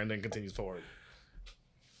 whatever, and then continues forward.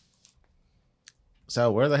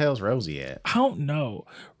 So where the hell's Rosie at? I don't know.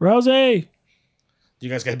 Rose. You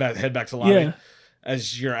guys head back to the lobby. Yeah.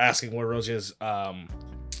 As you're asking where Rosie is,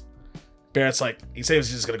 Barrett's like, he says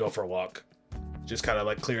he's just gonna go for a walk. Just kind of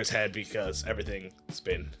like clear his head because everything's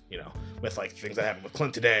been, you know, with like things that happened with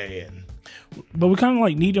Clint today. And But we kind of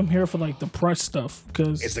like need him here for like the press stuff.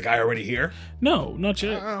 Because is the guy already here? no, not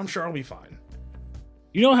yet. I'm sure I'll be fine.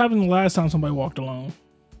 You know what happened the last time somebody walked alone?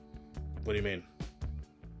 What do you mean?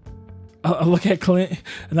 I look at Clint,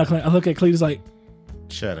 and not Clint. I look at Cleet. He's like,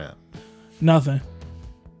 Shut up. nothing.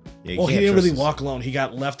 Yeah, you Well, he can't didn't trust really us. walk alone. He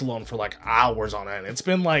got left alone for like hours on end. It's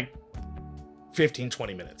been like 15,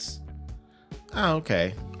 20 minutes. Oh,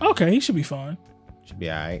 okay. Okay, he should be fine. Should be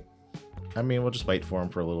all right. I mean, we'll just wait for him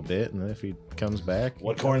for a little bit, and then if he comes back,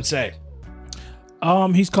 What'd Corin say?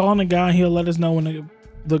 He's calling the guy. He'll let us know when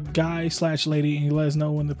the guy / lady, and he let us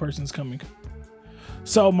know when the person's coming.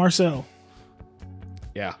 So Marcel,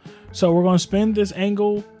 Yeah. so we're gonna spin this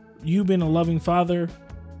angle. You being a loving father,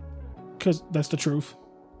 because that's the truth.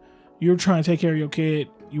 You're trying to take care of your kid.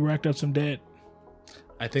 You racked up some debt.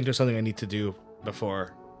 I think there's something I need to do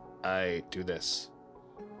before I do this.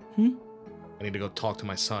 I need to go talk to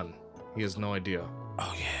my son. He has no idea.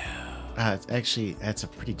 Oh yeah. actually, that's a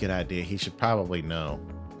pretty good idea. He should probably know.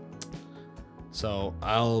 So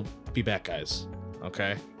I'll be back, guys.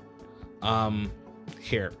 Okay?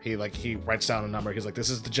 Here, he writes down a number. He's like, this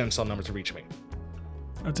is the gen cell number to reach me.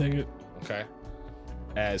 I'll take it. Okay.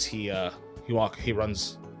 As he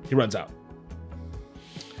runs out.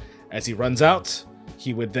 As he runs out,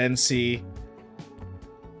 he would then see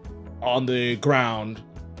on the ground,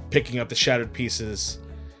 picking up the shattered pieces.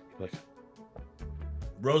 Like,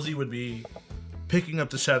 Rosie would be picking up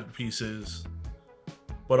the shattered pieces,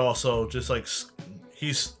 but also just like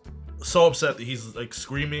he's so upset that he's like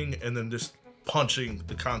screaming and then just punching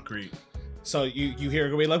the concrete. so you hear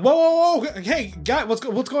her be like, whoa, hey guy, what's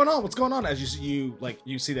going on? As you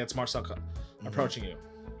see that smart cell approaching you.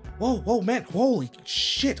 Whoa, man, holy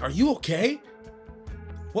shit, are you okay?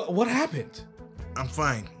 What happened? I'm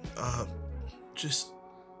fine. Just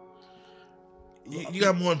you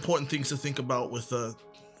got more important things to think about with the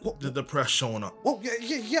press showing up. Oh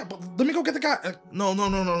yeah, but let me go get the guy. No,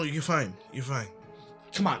 you're fine.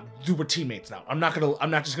 Come on, dude, we're teammates now. I'm not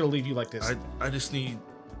just gonna leave you like this.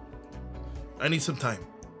 I need some time.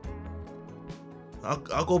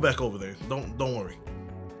 I'll go back over there. Don't worry.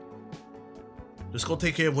 Just go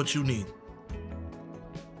take care of what you need.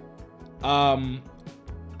 Because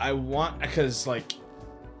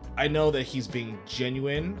I know that he's being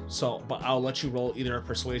genuine, but I'll let you roll either a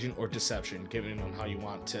persuasion or deception, given on how you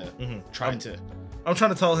want to try to. I'm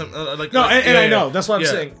trying to tell him I know that's what I'm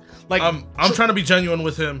saying. Like, I'm trying to be genuine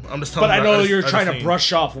with him. I'm just telling. But him, I know you're trying to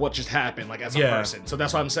brush off what just happened, like as a person. So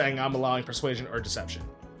that's why I'm saying I'm allowing persuasion or deception.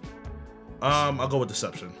 I'll go with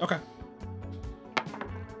deception. Okay.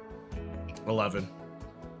 11.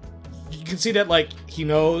 You can see that he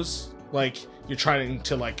knows you're trying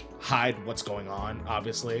to hide what's going on,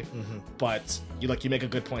 obviously. But you make a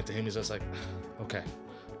good point to him. He's just like, okay,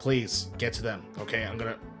 please get to them. Okay,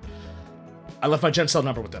 I left my gen cell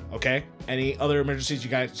number with them. Okay, any other emergencies,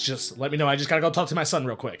 you guys just let me know. I just gotta go talk to my son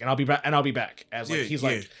real quick, and I'll be back. As he's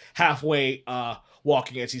halfway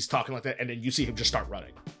walking as he's talking like that, and then you see him just start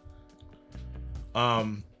running.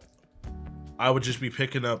 I would just be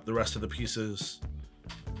picking up the rest of the pieces.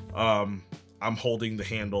 I'm holding the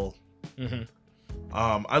handle.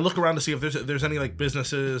 I look around to see if there's any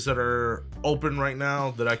businesses that are open right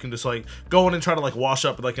now that I can just go in and try to wash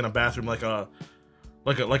up in a bathroom, like a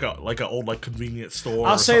old convenience store.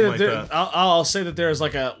 I'll say that I'll say that there's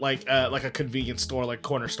a convenience store,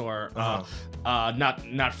 corner store,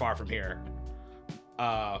 not far from here.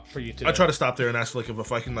 For you to. I try to stop there and ask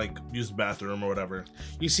if I can use the bathroom or whatever.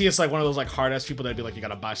 You see, it's one of those hard ass people that'd be like, you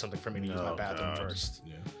gotta buy something for me to use my bathroom first.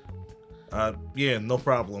 Yeah, no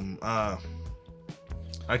problem. I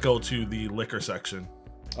go to the liquor section.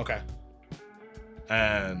 Okay.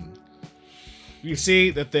 And you see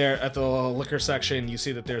that there at the liquor section, you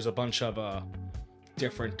see that there's a bunch of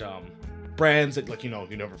different brands that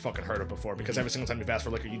you never fucking heard of before, because every single time you've asked for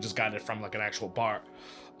liquor, you just got it from an actual bar.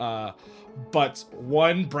 But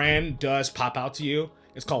one brand does pop out to you.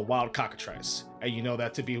 It's called Wild Cockatrice, and you know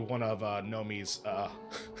that to be one of Nomi's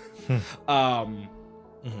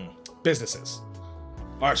businesses.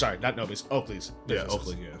 Or sorry, not Nomi's, Oakley's businesses. Yeah,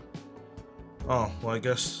 Oakley, yeah. Oh, well, I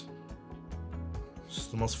guess it's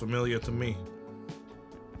the most familiar to me.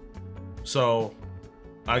 So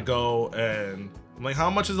I go and I'm like,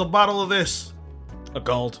 how much is a bottle of this? A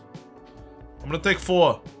gold. I'm gonna take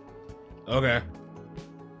 4. Okay.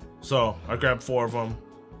 So I grab 4 of them,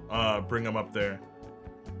 bring them up there.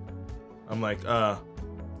 I'm like, I'll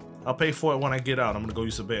pay for it when I get out. I'm gonna go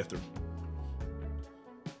use the bathroom.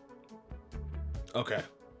 Okay.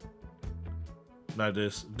 And I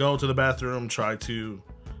just go to the bathroom, try to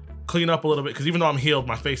clean up a little bit, because even though I'm healed,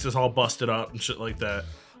 my face is all busted up and shit like that.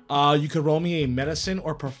 You could roll me a medicine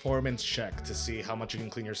or performance check to see how much you can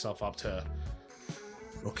clean yourself up to.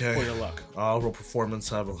 Okay. For your luck. I'll roll performance,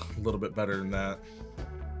 have a little bit better than that.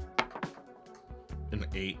 An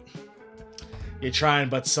 8. You're trying,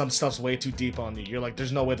 but some stuff's way too deep on you. You're like,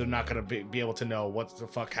 there's no way they're not gonna be able to know what the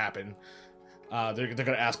fuck happened. They're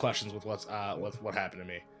gonna ask questions with what happened to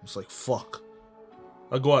me. It's like, fuck.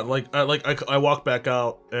 I go out, I walk back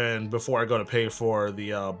out, and before I go to pay for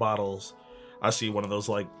the bottles, I see one of those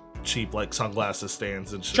cheap sunglasses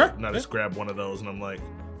stands and shit. Sure. And I just grab one of those, and I'm like,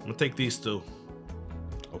 I'm gonna take these 2.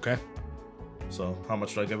 Okay. So how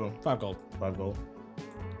much do I give him? 5 gold. 5 gold.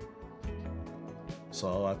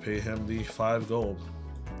 So I pay him the 5 gold.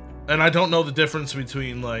 And I don't know the difference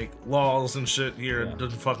between laws and shit here. Yeah. It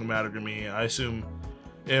doesn't fucking matter to me. I assume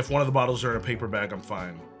if one of the bottles are in a paper bag, I'm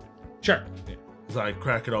fine. Sure. Yeah. So I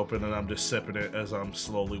crack it open and I'm just sipping it as I'm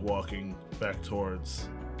slowly walking back towards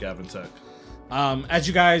Gavin Tech. As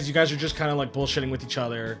you guys are just kind of bullshitting with each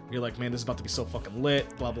other. You're like, man, this is about to be so fucking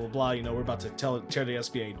lit. Blah blah blah. We're about to tear the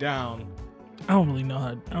SBA down. I don't really know how.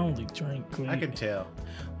 I don't really drink. I can tell.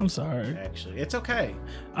 I'm sorry. Actually, it's okay.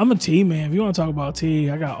 I'm a tea man. If you want to talk about tea,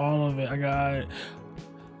 I got all of it. I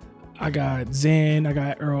got Zen. I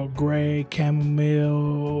got Earl Grey,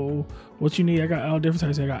 chamomile. What you need? I got all different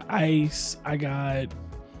types. I got ice. I got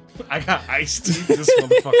iced tea. This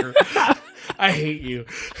motherfucker. I hate you.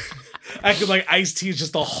 I could like iced tea is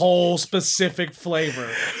just a whole specific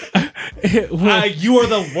flavor. You are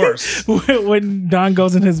the worst. When Don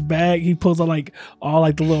goes in his bag, he pulls out like all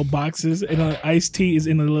like the little boxes, and iced tea is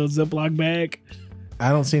in a little Ziploc bag. I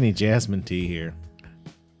don't see any jasmine tea here.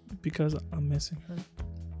 Because I'm missing her.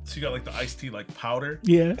 So you got like the iced tea like powder,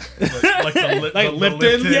 Yeah. like the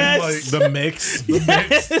Lipton? Yes. The mix.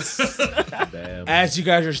 Damn. As you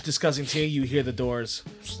guys are discussing tea, you hear the doors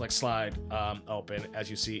just like slide open. As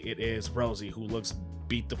you see, it is Rosie, who looks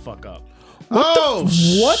beat the fuck up. What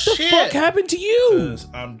the shit. fuck happened to you?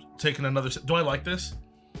 I'm taking another. Do I like this?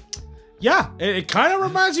 Yeah, it kind of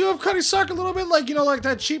reminds you of Cutty Sark a little bit, like like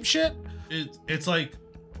that cheap shit. It's like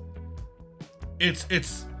it's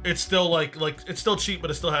still like it's still cheap,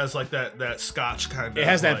 but it still has like that Scotch kind of. It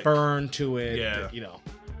has that like, burn to it. Yeah. that,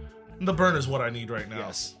 The burn is what I need right now.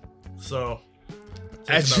 Yes. So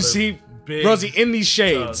As you see, big Rosie in these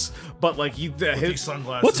shades, but like with his, these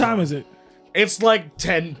sunglasses. What time on. is it? it's like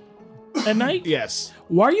 10. At night? Yes.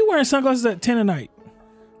 Why are you wearing sunglasses at 10 at night?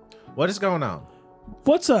 What is going on?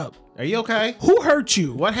 What's up? Are you okay? Who hurt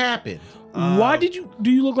you? What happened? Why do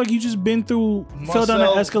you look like you just been through, fell down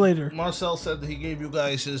an escalator? Marcel said that he gave you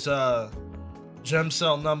guys his gem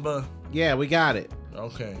cell number. Yeah, we got it.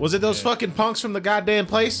 Okay. Was it those fucking punks from the goddamn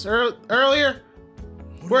place earlier?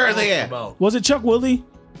 What Where you are they talking at? about? Was it Chuck Willie?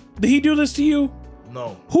 Did he do this to you?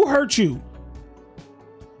 No. Who hurt you?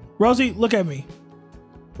 Rosie, look at me.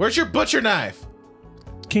 Where's your butcher knife?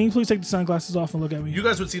 Can you please take the sunglasses off and look at me? You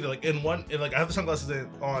guys would see that like I have the sunglasses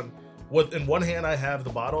on. In one hand I have the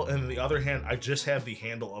bottle, and in the other hand I just have the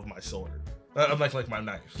handle of my sword. I'm like my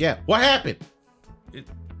knife. Yeah, what happened?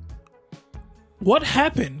 What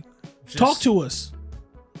happened? Just- Talk to us.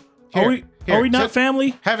 Here, Are we not sit-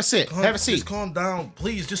 family? Have a sit. Have a seat. Just calm down,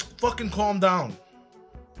 please. Just fucking calm down.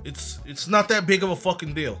 It's not that big of a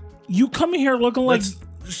fucking deal. You come in here looking like Let's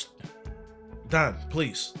just Don,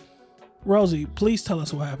 please. Rosie. Please tell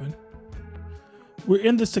us what happened. We're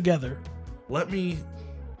in this together. Let me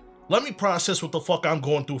process what the fuck I'm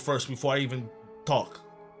going through first before I even talk.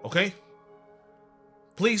 Okay?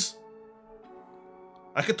 Please.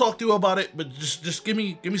 I could talk to you about it, but just give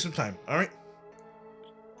me some time, all right?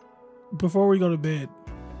 Before we go to bed,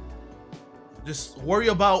 Just worry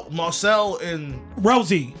about Marcel and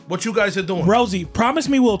Rosie. what you guys are doing. Rosie, promise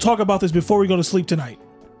me we'll talk about this before we go to sleep tonight.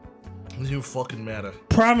 You fucking matter.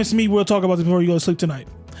 Promise me we'll talk about this before you go to sleep tonight.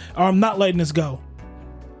 Or I'm not letting this go.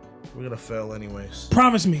 We're gonna fail anyways.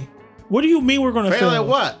 Promise me. What do you mean we're gonna fail? Fail at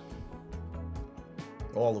what?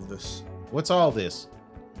 All of this. What's all this?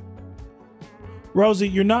 Rosie,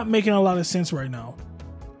 you're not making a lot of sense right now.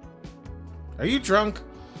 Are you drunk?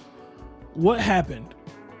 What happened?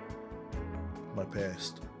 My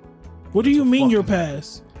past. What do you mean your fucking-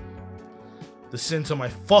 past? The sins of my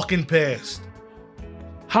fucking past.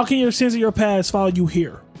 How can your sins of your past follow you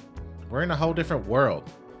here? We're in a whole different world.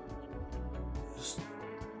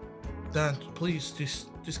 Don, please, just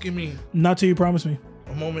give me Not till you promise me.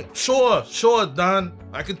 a moment. Sure, Don.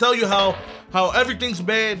 I can tell you how everything's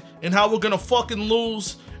bad and how we're gonna fucking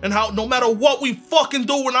lose and how no matter what we fucking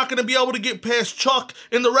do, we're not gonna be able to get past Chuck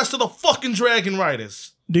and the rest of the fucking Dragon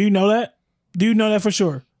Riders. Do you know that? Do you know that for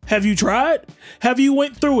sure? Have you tried? Have you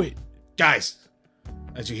went through it? Guys,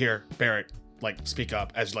 as you hear Barrett like speak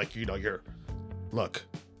up, as like you're look,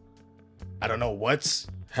 I don't know what's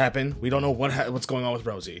happened. We don't know what's going on with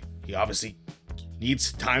Rosie. He obviously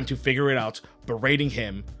needs time to figure it out. Berating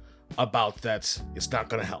him about that is not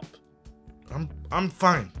gonna help. I'm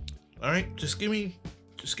fine. All right, just give me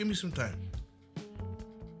some time.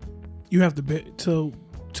 You have to bed till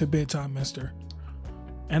to bedtime, mister.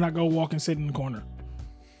 And I go walk and sit in the corner.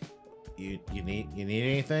 You need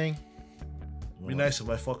anything? It'd be nice if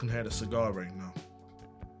I fucking had a cigar right now.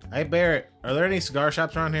 Hey Barrett, are there any cigar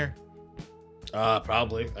shops around here?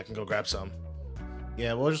 Probably. I can go grab some.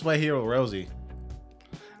 Yeah, we'll just wait here with Rosie.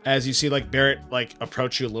 As you see like Barrett like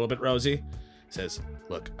approach you a little bit, Rosie says,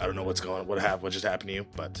 "Look, I don't know what just happened to you,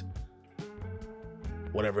 but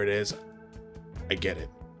whatever it is, I get it.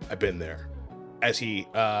 I've been there." As he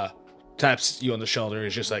taps you on the shoulder,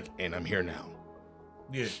 he's just like, "And I'm here now."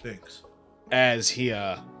 Yeah, thanks. As he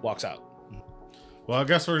walks out. Well, I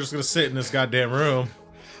guess we're just gonna sit in this goddamn room.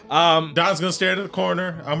 Don's gonna stare into the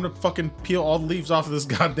corner. I'm gonna fucking peel all the leaves off of this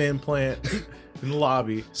goddamn plant. in the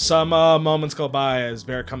lobby. Some moments go by as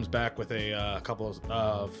Bear comes back with a couple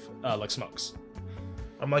of like smokes.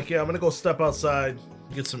 I'm like, yeah, I'm gonna go step outside,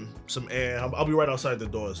 get some air. I'll be right outside the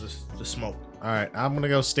doors. Just smoke. All right, I'm gonna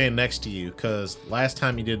go stand next to you because last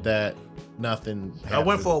time you did that, nothing happened. I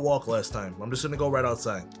went for a walk last time. I'm just gonna go right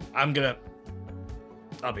outside.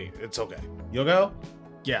 It's okay. You'll go?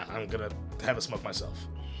 Yeah, I'm gonna have a smoke myself.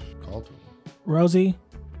 Call to him. Rosie,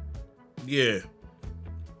 Yeah.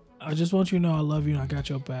 I just want you to know I love you and I got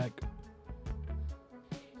your back.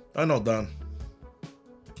 I know, Don.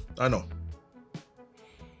 I know.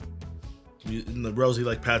 And the Rosie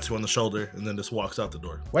like pats you on the shoulder and then just walks out the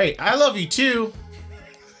door. Wait, I love you too.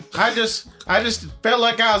 I just felt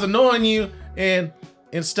like I was annoying you and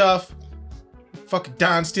stuff. Fucking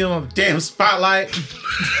Don stealing on the damn spotlight.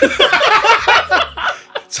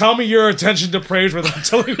 Tell me your attention to praise without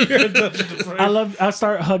telling me your attention to praise. I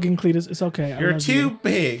start hugging Cletus. It's okay. You're too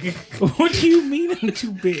big. What do you mean I'm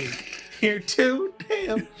too big? You're too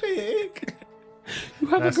damn big. You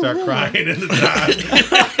have I a start gorilla. crying in the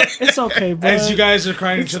time. It's okay, bro. As you guys are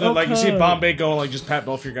crying It's each other, like you see okay. Bombay go and like just pat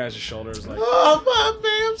both your guys' shoulders, like. Oh,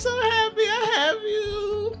 Bombay, I'm so happy I have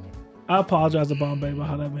you. I apologize to Bombay about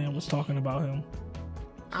how that man was talking about him.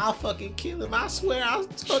 I'll fucking kill him. I swear I'll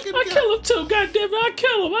fucking I kill him too, goddamn it.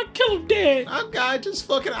 I kill him dead. My guy just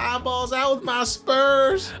fucking eyeballs out with my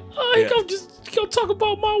spurs. Oh, he gonna talk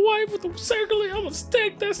about my wife with the circle. I'm gonna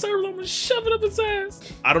stack that circle. I'm gonna shove it up his ass.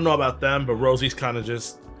 I don't know about them, but Rosie's kind of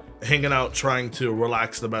just hanging out, trying to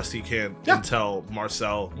relax the best he can until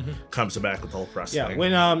Marcel comes back with the whole press Yeah, thing.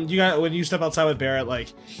 when you step outside with Barrett, like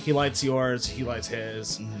he lights yours, he lights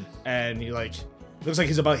his, and he like looks like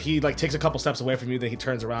he takes a couple steps away from you, then he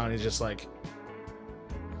turns around and he's just like,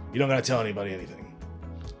 you don't gotta tell anybody anything.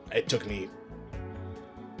 It took me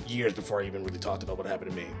years before I even really talked about what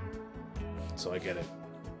happened to me. So I get it.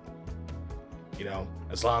 You know,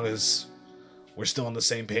 as long as we're still on the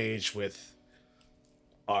same page with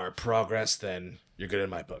our progress, then you're good in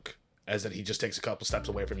my book. As that he just takes a couple steps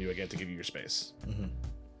away from you again to give you your space.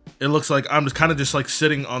 It looks like I'm just like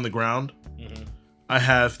sitting on the ground. I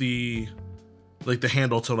have the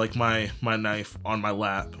handle to like my knife on my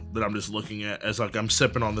lap that I'm just looking at as like I'm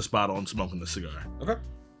sipping on this bottle and smoking the cigar. Okay.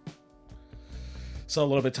 So a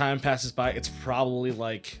little bit of time passes by. It's probably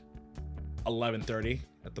like 11:30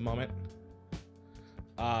 at the moment.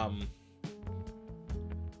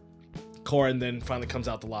 Corin then finally comes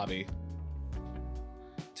out the lobby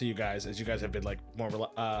to you guys, as you guys have been like more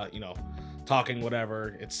talking,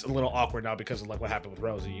 whatever. It's a little awkward now because of like what happened with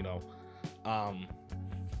Rosie, you know.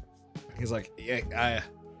 He's like, yeah,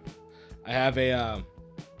 I have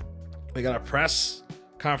we got a press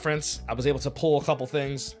conference. I was able to pull a couple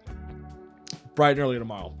things bright and early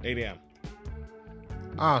tomorrow, 8 a.m.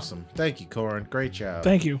 Awesome. Thank you, Corin. Great job.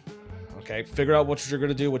 Thank you. Okay, figure out what you're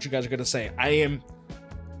gonna do, what you guys are gonna say. You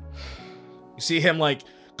see him like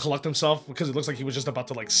collect himself because it looks like he was just about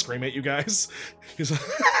to like scream at you guys. He's like,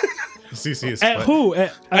 CC is At fun. who?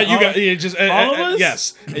 At you guys, all of us?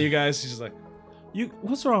 Yes, at you guys. He's just like,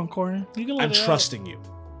 What's wrong, Corin? You can let I'm it out. trusting you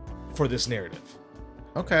for this narrative.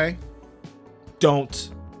 Okay. Don't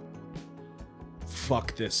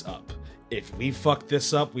fuck this up. If we fuck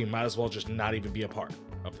this up, we might as well just not even be a part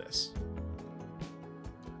of this.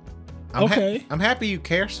 Okay. I'm happy you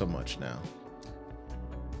care so much now.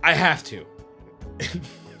 I have to.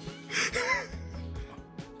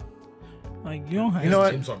 Like, you don't have You know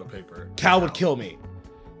what? Name's on the paper. Cal would kill me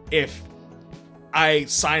if I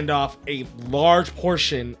signed off a large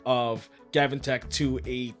portion of Gavin Tech to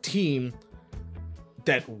a team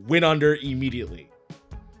that went under immediately.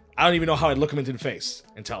 I don't even know how I'd look him into the face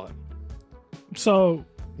and tell him. So,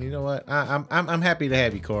 You know what? I'm happy to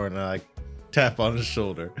have you, Corin. And I like tap on his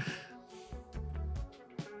shoulder.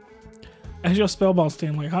 as your spellbound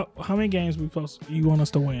stand, like, how many games you want us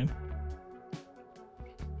to win?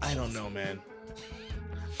 I don't know, man.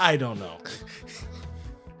 I don't know.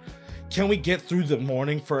 Can we get through the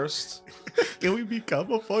morning first? Can we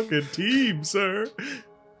become a fucking team, sir?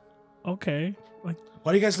 Okay. Like,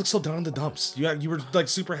 Why do you guys look so down in the dumps? You were like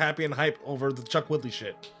super happy and hype over the Chuck Woodley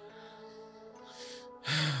shit.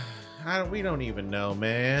 We don't even know,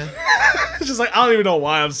 man. It's just like, I don't even know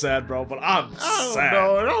why I'm sad, bro, but I'm I don't sad.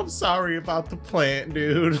 know, and I'm sorry about the plant,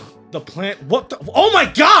 dude. The plant, what the, oh my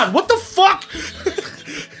god, what the fuck?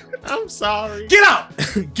 I'm sorry. Get out!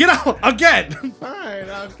 Get out again! Fine,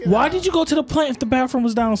 I'll get why out. did you go to the plant if the bathroom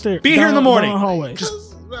was downstairs? Be here in the morning. Down the hallway.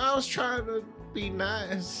 Because I was trying to be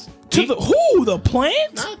nice. To the who? The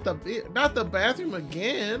plant? Not the bathroom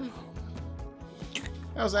again.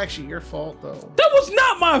 That was actually your fault, though. That was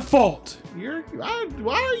not my fault.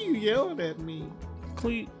 Why are you yelling at me?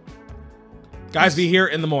 Cleet, Guys, be here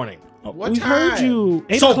in the morning. What we time? heard you.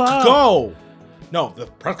 8 So o'clock. go. No, the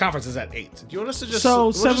press conference is at 8. Do you want us to just So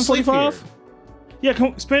we'll just sleep 7:45. here? Yeah,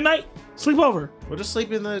 come spend night. Sleep over. We'll just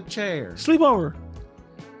sleep in the chair. Sleep over.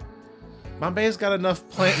 My man's got enough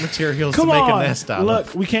plant materials Come to make on. a nest out Look,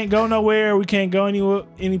 of. we can't go nowhere. We can't go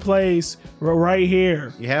any place. We're right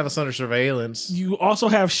here. You have us under surveillance. You also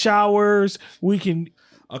have showers. We can.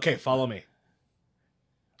 Okay, follow me.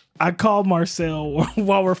 I called Marcel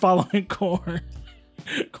while we're following Corn.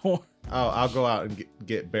 Corn. Oh, I'll go out and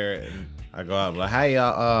get Barrett. And I go out and be like, hey,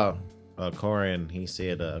 y'all, Corin, he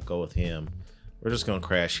said go with him. We're just gonna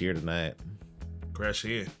crash here tonight. Crash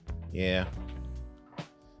here. Yeah,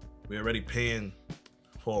 We're already paying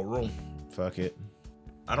for a room. fuck it.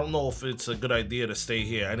 I don't know if it's a good idea to stay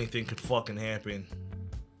here. Anything could fucking happen.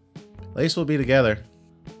 At least we'll be together.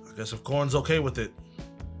 I guess if Corn's okay with it.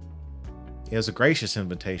 It was a gracious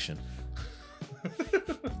invitation.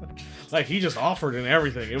 Like, he just offered and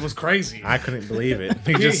everything. It was crazy. I couldn't believe it.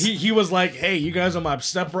 He was like, hey, you guys are my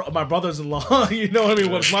brothers-in-law. You know what I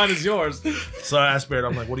mean? What's mine is yours. So I asked Barrett,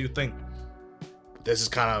 I'm like, what do you think? This is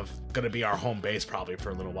kind of going to be our home base probably for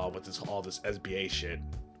a little while with all this SBA shit.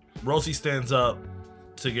 Rosie stands up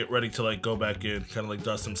to get ready to like go back in, kind of like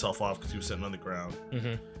dust himself off because he was sitting on the ground.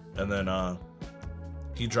 Mm-hmm. And then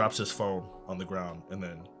he drops his phone on the ground and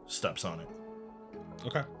then steps on it.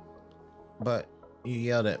 Okay. But you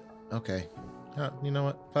yelled at. Okay. You know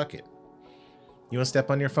what? Fuck it. You want to step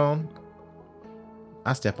on your phone?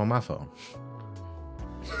 I step on my phone.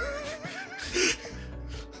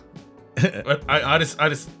 I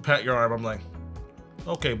just pat your arm. I'm like,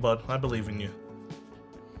 okay, bud, I believe in you.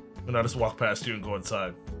 And I just walk past you and go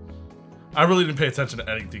inside. I really didn't pay attention to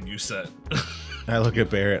anything you said. I look at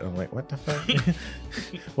Barrett. I'm like, what the fuck?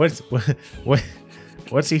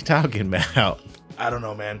 What's he talking about? I don't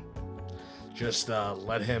know, man. Just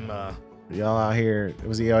let him... Y'all out here?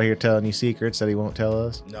 Was he out here telling you secrets that he won't tell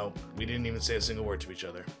us? No, we didn't even say a single word to each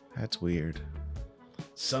other. That's weird.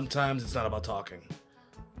 Sometimes it's not about talking.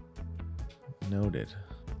 Noted.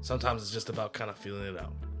 Sometimes it's just about kind of feeling it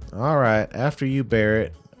out. All right. After you,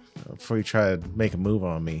 Barrett, before you try to make a move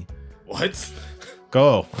on me. What?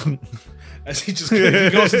 Go. As he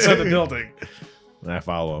goes inside the building. And I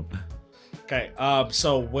follow him. Okay,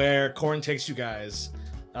 so where Corin takes you guys,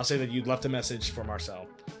 I'll say that you left a message for Marcel.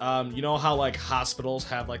 You know how like hospitals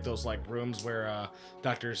have like those like rooms where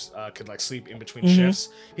doctors could like sleep in between shifts?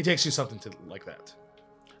 He takes you something to like that.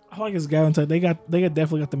 I like his guy inside. They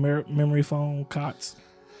definitely got the memory foam cots.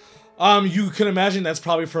 You can imagine that's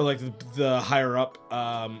probably for like the higher up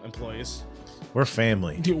employees. We're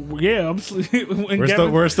family. Yeah, I'm sleeping.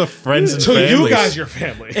 Where's the friends and So family? you guys, your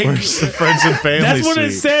family. Where's the friends and family? That's what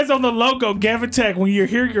it suite? says on the logo, Gavin Tech. When you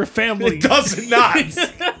hear your family, It does not.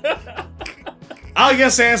 I'll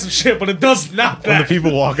guess and some shit, but it does not. When the That.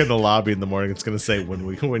 people walk in the lobby in the morning, it's gonna say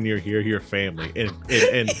when you're here, your family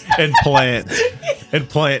and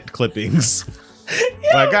plant clippings.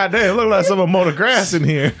 Like, goddamn, look like some motor grass in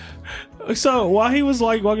here. So while he was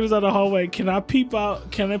like walking us out the hallway, can I peep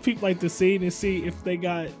like the scene and see if they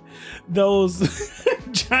got those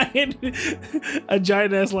a giant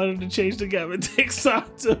ass letter to change the Gavin Tech song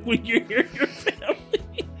to when you hear your family?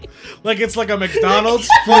 Like it's like a McDonald's.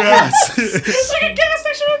 Yes. It's like a gas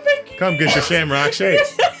station with Mickey. Come get your Shamrock Shake.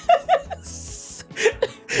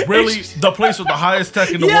 Really? The place with the highest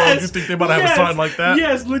tech in the world? You think they might have a sign like that?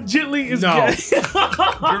 Yes, legitly is No.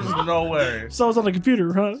 There's no way. So it's on the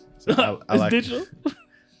computer, huh? I It's like digital.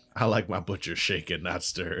 I like my butcher shaken, not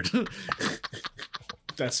stirred.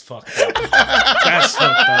 That's fucked up. That's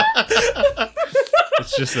fucked up.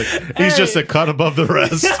 It's just he's just a cut above the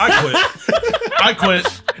rest. I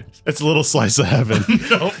quit. It's a little slice of heaven.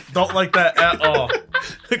 Nope, don't like that at all.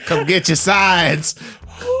 Come get your sides.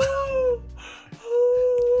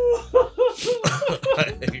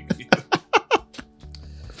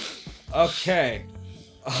 Okay.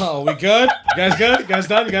 Oh, we good? You guys good? You guys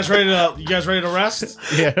done? You guys ready to rest?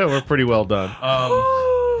 Yeah, we're pretty well done.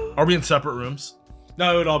 Are we in separate rooms?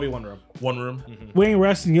 No, it would all be one room. One room? We ain't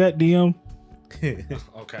resting yet, DM.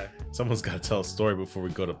 Okay. Someone's got to tell a story before we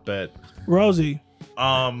go to bed. Rosie.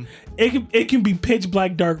 It can be pitch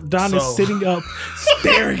black dark. Don is So- sitting up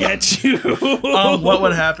staring at you. What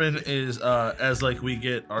would happen is as like we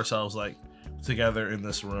get ourselves like together in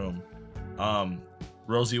this room,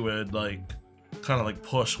 Rosie would like kind of like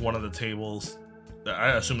push one of the tables.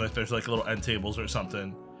 I assume like there's like little end tables or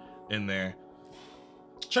something in there.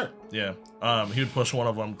 Sure. Yeah. He would push one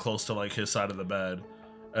of them close to like his side of the bed,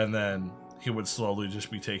 and then he would slowly just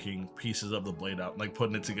be taking pieces of the blade out, like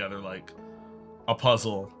putting it together like a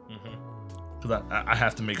puzzle. Because I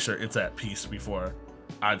have to make sure it's at peace before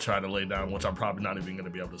I try to lay down, which I'm probably not even going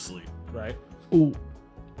to be able to sleep. Right. Ooh.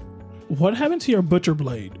 What happened to your butcher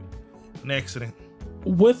blade? An accident.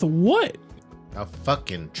 With what? A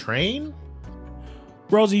fucking train?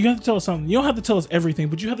 Rosie, you have to tell us something. You don't have to tell us everything,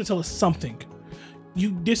 but you have to tell us something.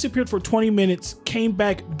 You disappeared for 20 minutes, came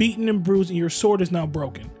back beaten and bruised, and your sword is now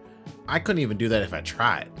broken. I couldn't even do that if I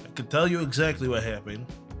tried. I could tell you exactly what happened,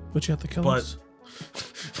 But you have to kill us.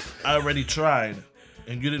 but I already tried,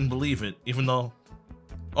 and you didn't believe it, even though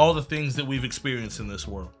all the things that we've experienced in this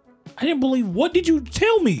world. I didn't believe. What did you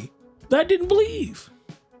tell me that I didn't believe?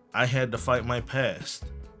 I had to fight my past.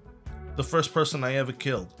 The first person I ever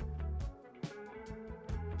killed.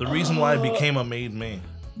 The reason why I became a made man.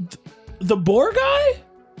 The boar guy?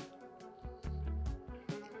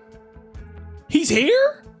 He's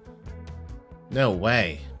here? No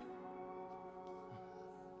way.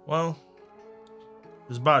 Well,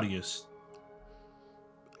 his body is.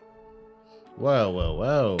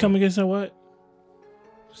 Whoa. Come against that what?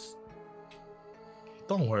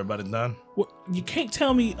 Don't worry about it, Don. What? You can't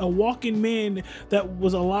tell me a walking man that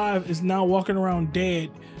was alive is now walking around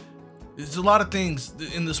dead. There's a lot of things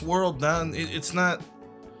in this world, Don. It's not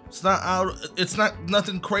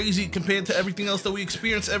nothing crazy compared to everything else that we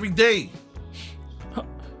experience every day.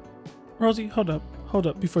 Rosie, hold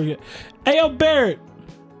up before you get. Hey, yo, Barrett.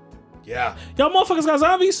 Yeah. Y'all motherfuckers got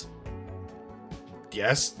zombies?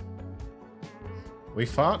 Yes. We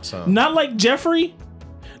fought some. Not like Jeffrey?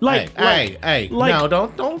 Hey, like- no,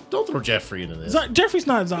 don't throw Jeffrey into this. Jeffrey's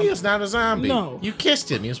not a zombie. He is not a zombie. No. You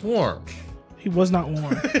kissed him. He was warm. He was not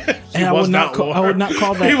warm. And I was would not warm. I would not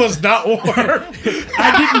call that. He was not warm.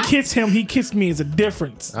 I didn't kiss him. He kissed me. It's a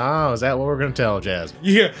difference. Oh, is that what we're going to tell Jasmine?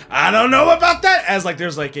 You hear, I don't know about that. As like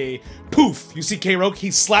there's like a poof. You see K-Roke,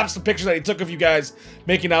 he slaps the picture that he took of you guys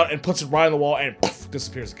making out and puts it right on the wall and poof,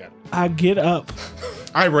 disappears again. I get up.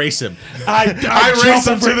 I race him. I race jump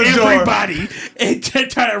him to over the door. everybody and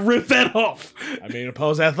try to rip that off. I mean,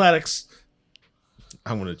 oppose athletics.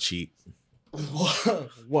 I'm going to cheat.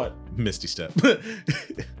 What? Misty Step.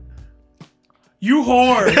 You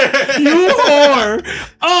whore. You whore.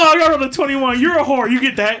 Oh, I got on the 21. You're a whore. You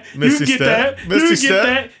get that. Misty you get step. that. Misty you step. get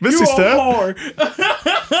that. Misty you step. a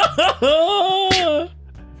whore.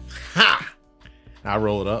 Ha! I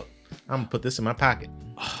roll it up. I'm going to put this in my pocket.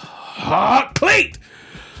 Hot plate.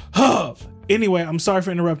 Anyway, I'm sorry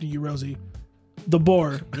for interrupting you, Rosie. The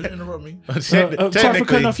boar. You didn't interrupt me. Sorry for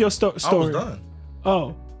cutting off your story. I was done.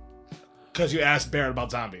 Oh, Because you asked Barrett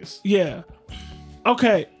about zombies. yeah.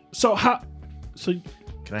 Okay. So how? So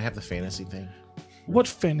Can I have the fantasy thing? what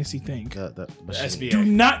fantasy thing? The SBA. Do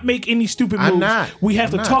not make any stupid moves. I'm not. We have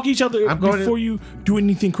I'm to not. talk each other I'm going before you do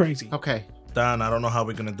anything crazy. Okay. Don, I don't know how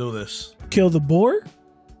we're gonna do this. Kill the boar?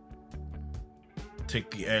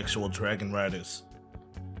 Take the actual Dragon Riders.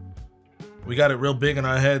 We got it real big in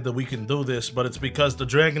our head that we can do this, but it's because the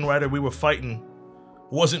Dragon Rider we were fighting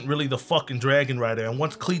wasn't really the fucking Dragon Rider. And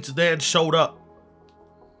once Cleet's dad showed up,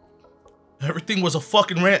 everything was a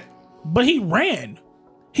fucking rant. But he ran.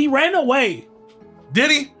 He ran away. Did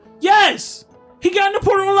he? Yes. He got in the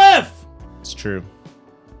portal and left. It's true.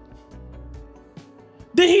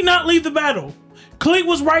 Did he not leave the battle? Cleet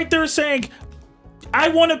was right there saying, I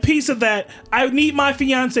want a piece of that. I need my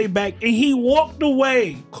fiance back. And he walked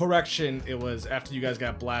away. Correction, it was after you guys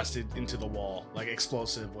got blasted into the wall. Like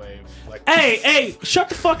explosive wave. Like Hey, shut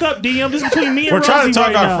the fuck up, DM. This is between me and We're trying Rosie to talk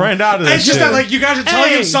right our now. friend out of this. It's just shit. that like you guys are telling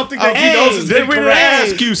Hey, him something that hey, he knows is Then we didn't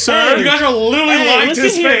incorrect. ask you, sir. You guys are literally lying to listen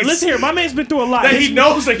his here. face. Listen here. My man's been through a lot. That he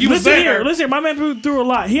knows that he was listen there. Here. Listen here. My man's been through a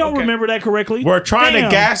lot. He don't Okay. remember that correctly. We're trying to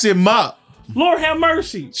Damn. gas him up. Lord have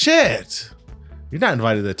mercy. Shit. You're not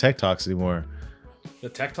invited to the Tech Talks anymore. The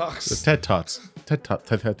tech talks. The TED Talks. TED Talks.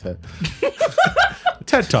 TED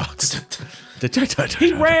Talks. The TED Talks.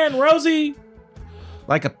 He ran, Rosie.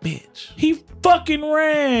 Like a bitch. He fucking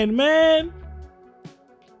ran, man.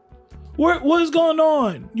 What is going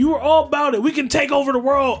on? You were all about it. We can take over the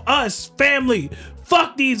world. Us, family.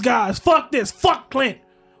 Fuck these guys. Fuck this. Fuck Clint.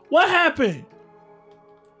 What happened?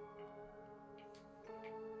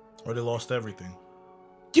 Or they lost everything.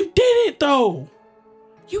 You didn't, though.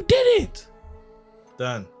 You didn't.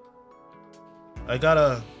 Don, I got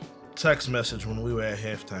a text message when we were at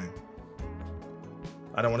halftime.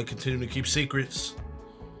 I don't want to continue to keep secrets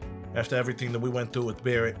after everything that we went through with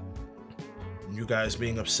Barrett and you guys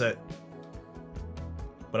being upset.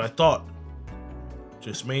 But I thought,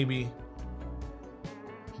 just maybe,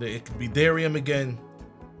 that it could be Darium again.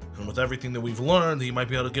 And with everything that we've learned, he might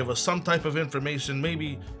be able to give us some type of information.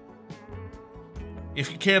 Maybe if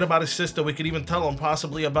he cared about his sister, we could even tell him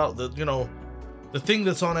possibly about the, the thing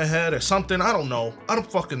that's on her head or something. I don't know. I don't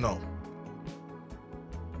fucking know.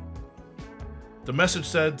 The message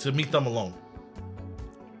said to meet them alone.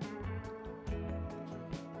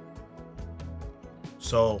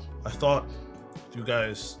 So I thought, with you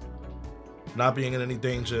guys not being in any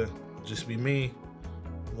danger, just be me,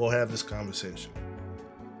 we'll have this conversation.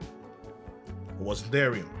 It wasn't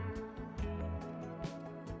Darian.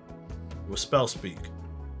 It was spell speak.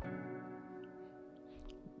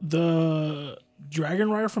 The dragon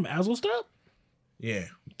rider from Azelstep? Yeah.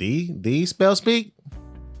 The spell speak?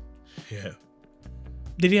 Yeah.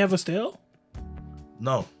 Did he have a stale?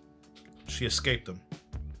 No. She escaped him.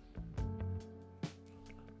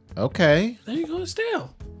 Okay. There you go, a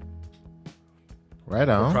stale. Right But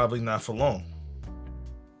on. probably not for long.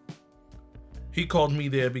 He called me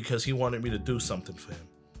there because he wanted me to do something for him.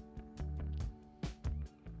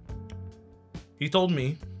 He told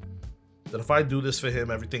me that if I do this for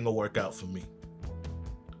him, everything will work out for me.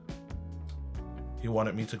 He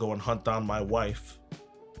wanted me to go and hunt down my wife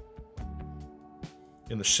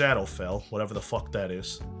in the Shadowfell, whatever the fuck that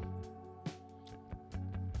is,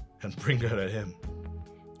 and bring her to him.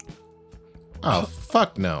 Oh,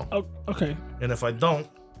 fuck no. Oh, okay. And if I don't,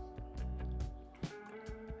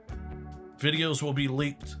 videos will be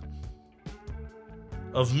leaked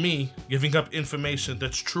of me giving up information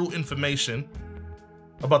that's true information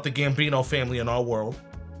about the Gambino family in our world,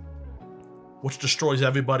 which destroys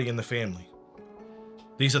everybody in the family.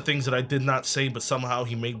 These are things that I did not say, but somehow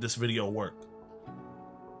he made this video work.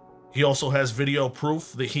 He also has video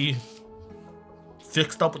proof that he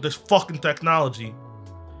fixed up with this fucking technology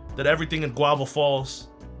that everything in Guava Falls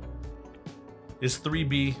is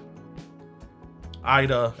 3B,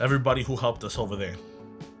 Ida, everybody who helped us over there.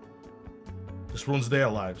 This ruins their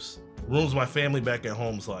lives. Ruins my family back at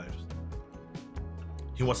home's lives.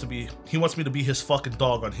 He wants me to be his fucking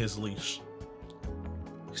dog on his leash.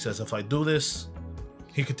 He says if I do this,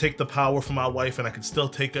 he could take the power from my wife and I could still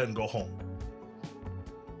take her and go home.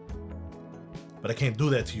 But I can't do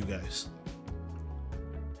that to you guys.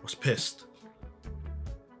 I was pissed.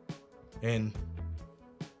 And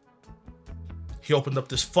he opened up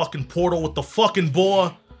this fucking portal with the fucking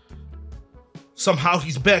boar. Somehow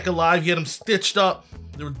he's back alive. He had him stitched up.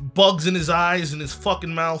 There were bugs in his eyes and his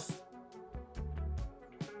fucking mouth.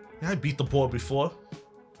 Yeah, I beat the boar before.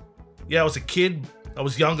 Yeah, I was a kid. I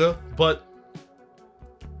was younger, but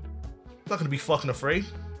I'm not gonna be fucking afraid.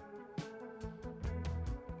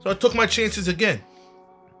 So I took my chances again.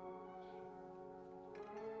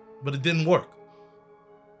 But it didn't work.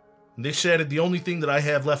 And they shattered the only thing that I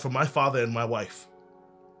have left for my father and my wife.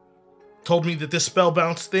 Told me that this spell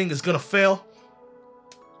bounce thing is gonna fail.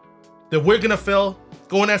 That we're gonna fail.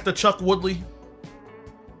 Going after Chuck Woodley.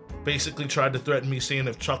 Basically tried to threaten me, saying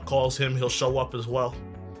if Chuck calls him, he'll show up as well.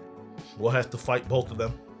 We'll have to fight both of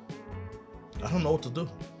them. I don't know what to do.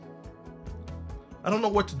 I don't know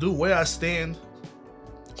what to do, where I stand.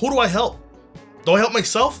 Who do I help? Do I help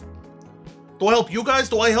myself? Do I help you guys?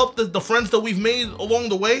 Do I help the friends that we've made along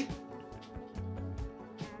the way?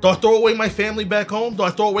 Do I throw away my family back home? Do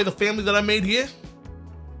I throw away the family that I made here?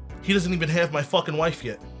 He doesn't even have my fucking wife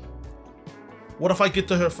yet. What if I get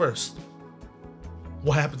to her first?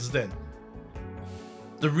 What happens then?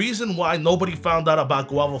 The reason why nobody found out about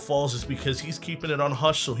Guava Falls is because he's keeping it on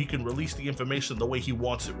hush so he can release the information the way he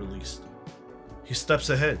wants it released. He steps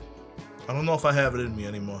ahead. I don't know if I have it in me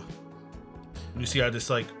anymore. You see, I just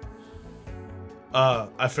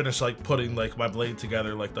I finished putting my blade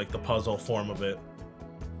together, like the puzzle form of it.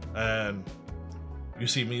 And you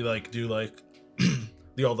see me do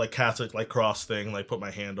the old Catholic cross thing, put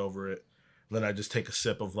my hand over it. And then I just take a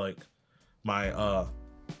sip of my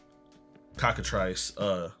cockatrice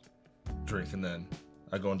drink, and then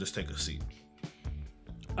I go and just take a seat.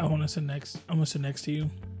 I want to sit next. I'm gonna sit next to you.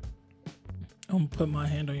 I'm gonna put my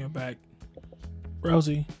hand on your back.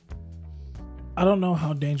 Rosie, I don't know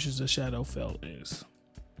how dangerous the Shadowfell is,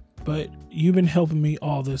 but you've been helping me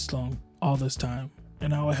all this time,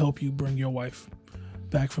 and I will help you bring your wife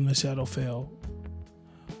back from the Shadowfell.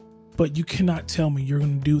 But you cannot tell me you're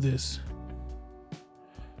gonna do this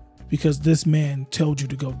because this man told you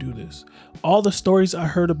to go do this. All the stories I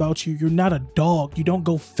heard about you, you're not a dog. You don't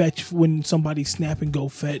go fetch when somebody's snapping, go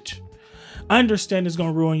fetch. I understand it's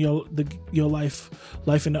gonna ruin your life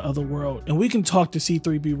in the other world. And we can talk to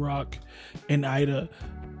C3B Rock and Ida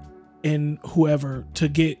and whoever to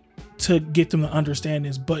get them to understand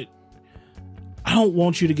this, but I don't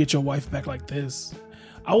want you to get your wife back like this.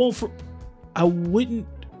 I wouldn't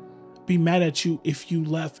be mad at you if you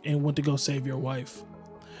left and went to go save your wife.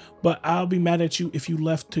 But I'll be mad at you if you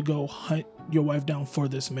left to go hunt your wife down for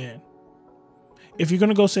this man. If you're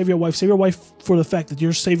gonna go save your wife for the fact that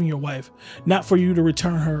you're saving your wife, not for you to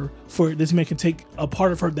return her for this man can take a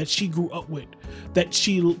part of her that she grew up with, that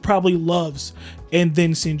she probably loves, and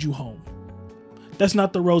then send you home. That's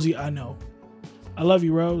not the Rosie I know. I love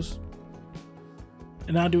you, Rose,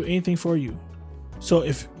 and I'll do anything for you. So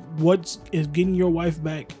if getting your wife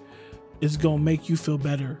back is gonna make you feel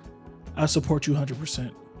better, I support you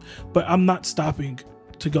 100%. But I'm not stopping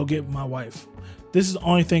to go get my wife. This is the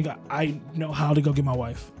only thing I know how to go get my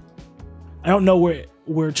wife. I don't know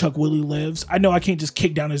where Chuck Willie lives. I know I can't just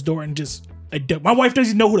kick down his door and just... My wife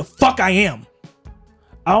doesn't know who the fuck I am.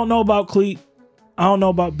 I don't know about Cleet. I don't know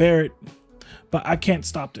about Barrett. But I can't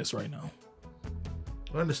stop this right now.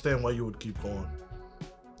 I understand why you would keep going.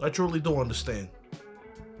 I truly do understand.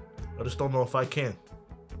 I just don't know if I can.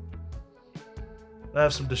 I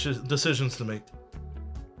have some decisions to make.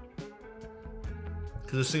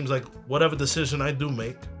 Because it seems like whatever decision I do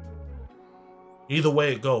make, either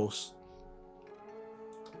way it goes,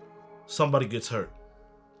 somebody gets hurt.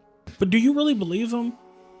 But do you really believe him?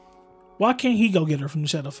 Why can't he go get her from the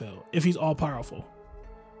Shadowfell if he's all powerful?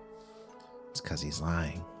 It's because he's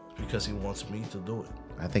lying. Because he wants me to do it.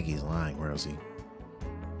 I think he's lying, Rosie.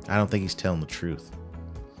 I don't think he's telling the truth.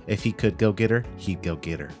 If he could go get her, he'd go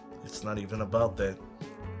get her. It's not even about that.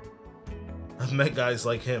 I've met guys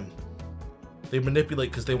like him. They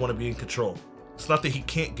manipulate because they want to be in control. It's not that he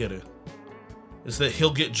can't get her. It's that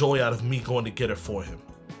he'll get joy out of me going to get her for him.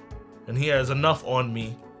 And he has enough on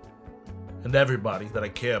me and everybody that I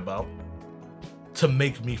care about to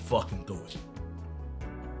make me fucking do it.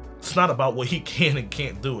 It's not about what he can and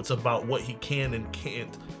can't do. It's about what he can and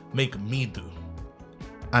can't make me do.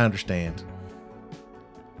 I understand.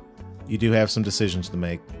 You do have some decisions to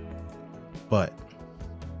make. But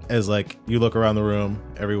as like you look around the room,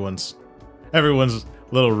 everyone's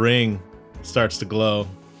little ring starts to glow.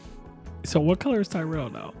 So what color is Tyrell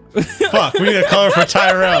now? Fuck, we need a color for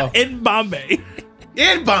Tyrell. In Bombay.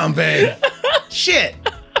 In Bombay. Shit.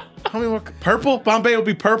 How many more? Purple? Bombay will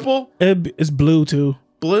be purple? It's blue too.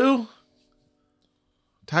 Blue?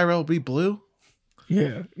 Tyrell will be blue?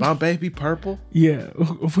 Yeah. Bombay be purple? Yeah.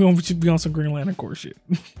 We should be on some Green Lantern Corps shit.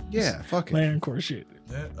 Yeah, fuck it. Lantern Corps shit.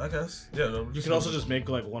 Yeah, I guess. Yeah, You can also just make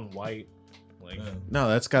like one white. Like No,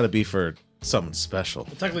 that's got to be for something special.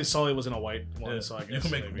 technically, Sully was in a white one, so I guess you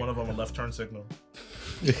can make maybe. one of them a left turn signal.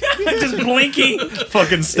 Just blinking.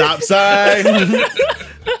 Fucking stop sign.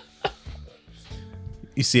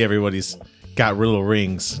 You see everybody's got little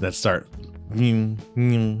rings that start. He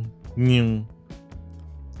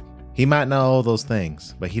might know all those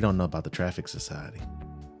things, but he don't know about the Traffic Society.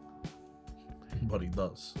 But he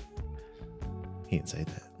does. He didn't say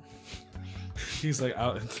that. He's like,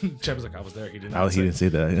 Cheb was like, I was there. He didn't. Oh, he didn't say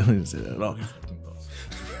that. He didn't say that at all.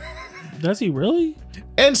 Does he really?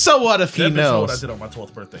 And so what if he That bitch know what I knows? did on my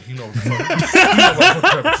 12th birthday. He knows. He knows what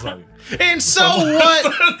Traffic Society. And so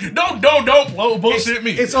what? Don't blow bullshit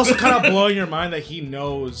me. It's also kind of blowing your mind that he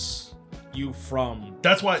knows you from.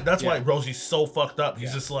 That's why Yeah. Rosie's so fucked up. He's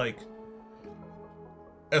Yeah. just like,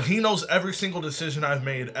 if he knows every single decision I've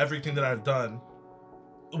made, everything that I've done.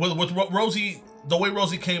 With Rosie, the way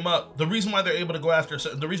Rosie came up, the reason why they're able to go after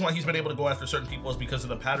the reason why he's been able to go after certain people is because of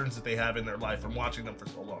the patterns that they have in their life from watching them for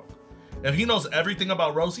so long. If he knows everything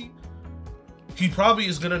about Rosie, he probably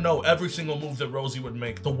is gonna know every single move that Rosie would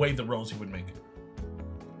make, the way that Rosie would make it.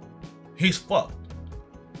 He's fucked.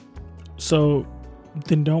 So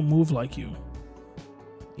then don't move like you.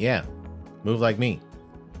 Yeah, move like me.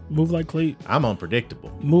 Move like Cleet. I'm unpredictable.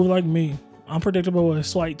 Move like me. Unpredictable with a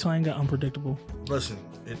slight twang of unpredictable. Listen,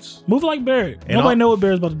 it's Move like Barrett. And Nobody all- know what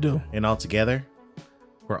Barrett's about to do. And all together,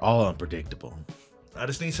 we're all unpredictable. I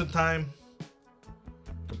just need some time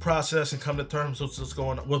to process and come to terms with what's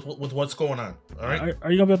going on. With what's going on. All right,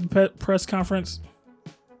 Are you gonna be at the press conference?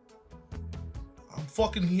 I'm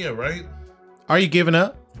fucking here, right? Are you giving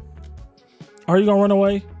up? Are you gonna run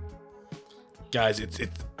away? Guys, it's.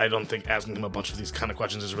 I don't think asking him a bunch of these kind of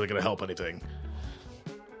questions is really going to help anything.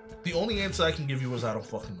 The only answer I can give you is I don't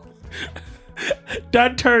fucking know.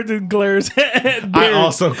 Don turns and glares at I Barrett.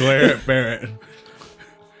 also glare at Barrett.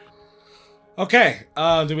 Okay.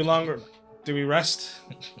 Do we rest?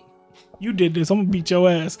 You did this. I'm gonna beat your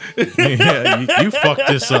ass. Yeah, you fucked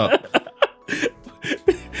this up.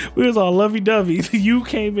 We was all lovey-dovey. You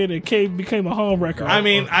came in and became a home wrecker. I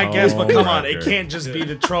mean, I guess, but come on, it record. can't just be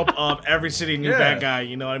the trope of every city new Yeah. bad guy.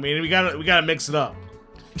 You know what I mean? We gotta mix it up.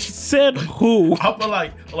 Said who? I'm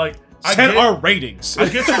like I Set get, our ratings. I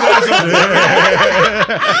get you guys.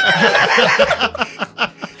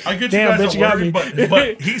 I get Damn, you bitch, guys you got worried, me.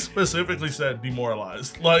 but he specifically said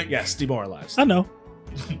demoralized. Like, Yes, demoralized. I know.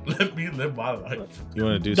 Let me live my life. You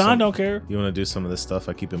want to do? Don don't care. You want to do some of this stuff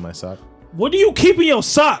I keep in my sock? What do you keep in your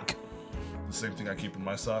sock? The same thing I keep in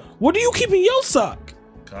my sock. What do you keep in your sock?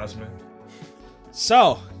 Cosmic.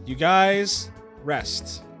 So, you guys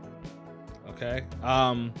rest. Okay.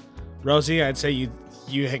 Rosie, I'd say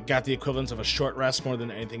you had got the equivalent of a short rest more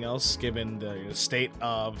than anything else, given the state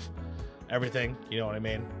of everything. You know what I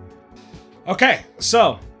mean? Okay,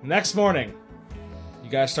 so next morning, you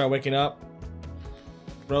guys start waking up.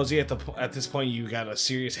 Rosie, at this point, you got a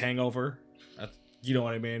serious hangover. You know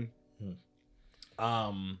what I mean?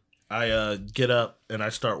 I get up and I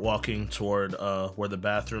start walking toward where the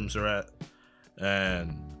bathrooms are at,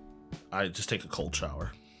 and I just take a cold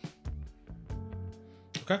shower.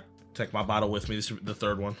 Okay. Take my bottle with me. This is the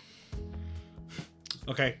third one.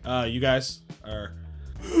 Okay. You guys are.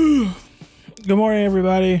 Good morning,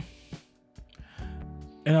 everybody.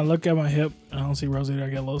 And I look at my hip and I don't see Rosie there. I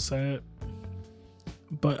get a little sad.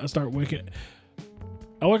 But I start waking.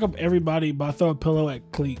 I wake up everybody, but I throw a pillow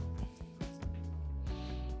at Cleet.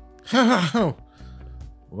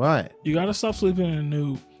 What? You gotta stop sleeping in a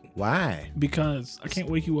nude Why? because I can't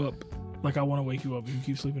wake you up like I want to wake you up if you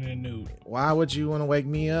keep sleeping in a nude. Why would you want to wake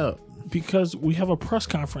me up? Because we have a press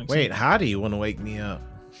conference. Wait, how do you want to wake me up?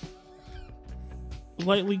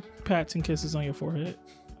 Lightly pats and kisses on your forehead.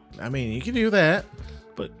 I mean, you can do that.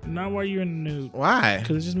 But not while you're in the nude. Why?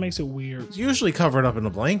 Because it just makes it weird. It's usually covered up in a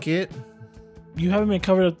blanket. You haven't been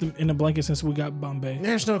covered up in a blanket since we got Bombay.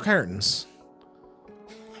 There's no curtains.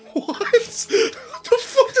 What? What the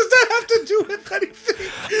fuck does that have to do with anything?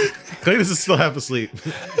 Cletus is still half asleep.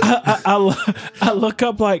 I look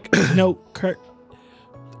up like, no, Kurt.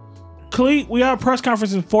 Cleet, we have a press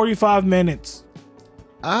conference in 45 minutes.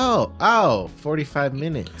 Oh, 45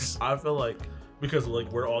 minutes. I feel like because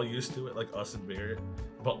like we're all used to it, like us and Barrett,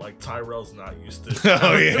 but like Tyrell's not used to it.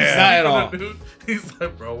 Oh, yeah. Not at all. Dude, he's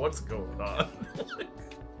like, bro, what's going on?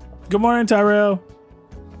 Good morning, Tyrell.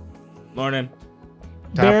 Morning.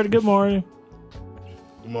 Barrett, good morning.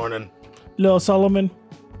 Good morning. Lil Solomon.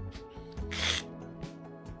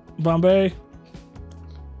 Bombay.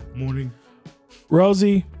 Morning.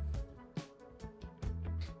 Rosie.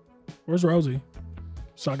 Where's Rosie?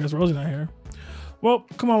 So I guess Rosie not here. Well,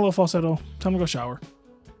 come on, little falsetto. Time to go shower.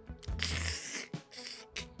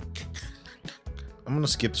 I'm going to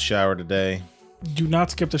skip the shower today. Do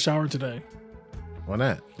not skip the shower today. Why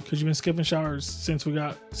not? Because you've been skipping showers since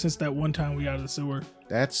that one time we got out of the sewer.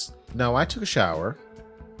 No, I took a shower.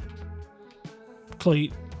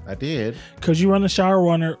 Cleet. I did. Because you run the shower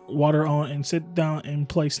water on and sit down and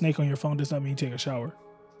play Snake on your phone does not mean you take a shower.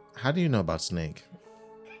 How do you know about Snake?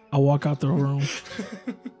 I walk out the room.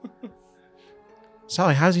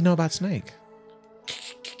 Solly, how does he know about Snake?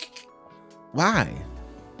 Why?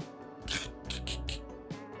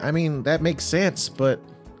 I mean, that makes sense, but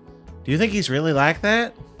do you think he's really like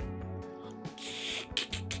that?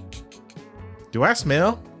 Do I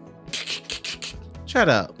smell? Shut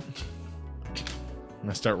up. And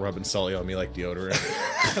I start rubbing Sully on me like deodorant.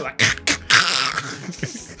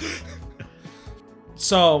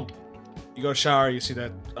 So, you go shower, you see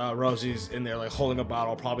that Rosie's in there, like, holding a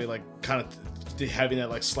bottle, probably, like, kind of having that,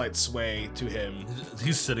 like, slight sway to him.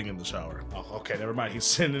 He's sitting in the shower. Oh, okay, never mind. He's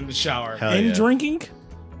sitting in the shower. Hell And yeah. drinking?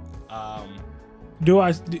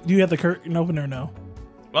 Do you have the curtain open or no?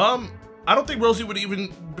 I don't think Rosie would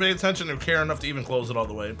even pay attention or care enough to even close it all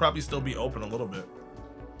the way. It'd probably still be open a little bit.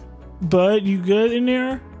 Bud, you good in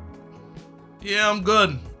there? Yeah, I'm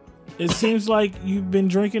good. It seems like you've been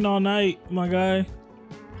drinking all night, my guy.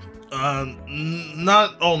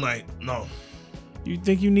 Not all night. No. You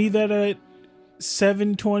think you need that at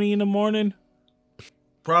 7:20 in the morning?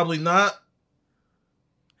 Probably not.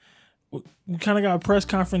 We kind of got a press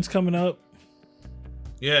conference coming up,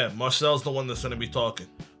 Yeah, Marcel's the one that's gonna be talking.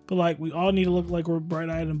 but like we all need to look like we're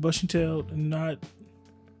bright-eyed and bushy-tailed and not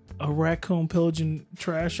a raccoon pillaging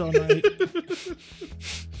trash all night.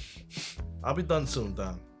 I'll be done soon,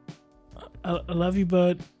 Don. I love you,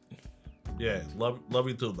 bud. Yeah, love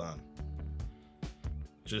you too, Don.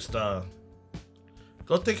 Just go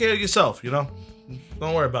take care of yourself, you know?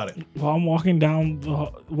 Don't worry about it. While I'm walking down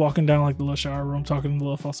like the little shower room, talking to the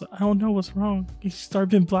little faucet. I don't know what's wrong. You started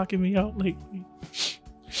been blocking me out lately.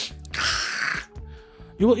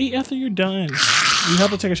 You will eat after you're done. You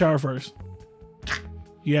have to take a shower first.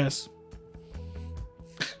 Yes.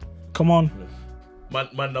 Come on.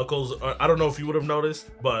 My knuckles are, I don't know if you would have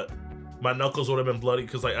noticed, but my knuckles would have been bloody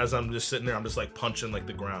because like as I'm just sitting there, I'm just like punching like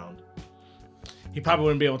the ground. He probably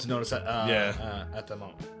wouldn't be able to notice that at the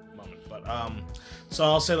moment. But so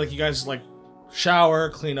I'll say, like, you guys, like, shower,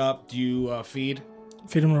 clean up. Do you feed?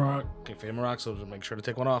 Feed him the rock. Okay, feed him a rock, so just make sure to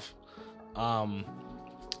take one off.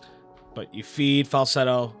 But you feed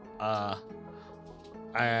Falsetto,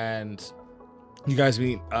 and you guys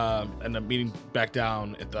end up meeting back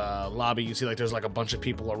down at the lobby. You see like there's like a bunch of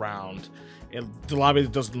people around. The lobby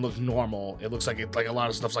doesn't look normal. It looks like a lot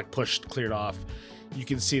of stuff's like pushed, cleared off. You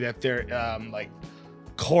can see that they're like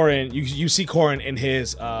Corin. You see Corin in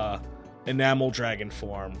his enamel dragon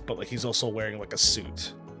form, but like he's also wearing like a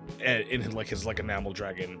suit in his enamel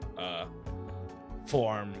dragon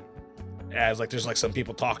form. As like there's like some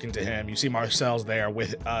people talking to him. You see Marcel's there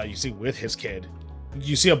with his kid.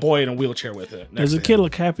 You see a boy in a wheelchair with it. Does the kid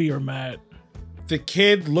look happy or mad? The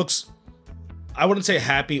kid looks, I wouldn't say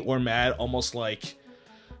happy or mad, almost like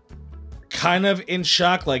kind of in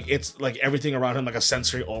shock. Like it's like everything around him, like a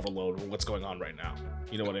sensory overload of what's going on right now.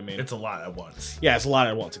 You know what I mean? It's a lot at once. Yeah, it's a lot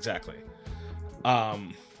at once, exactly.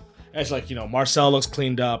 It's like, Marcel looks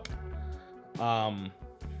cleaned up.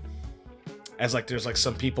 As like there's like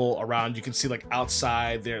some people around. You can see like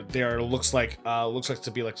outside there looks like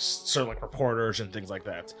to be like sort of like reporters and things like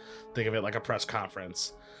that. Think of it like a press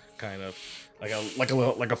conference, kind of like a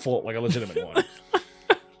legitimate one.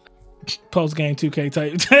 Post game 2K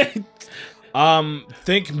type.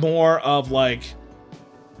 Think more of like,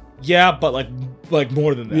 yeah, but like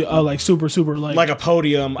more than that. Yeah, like super like a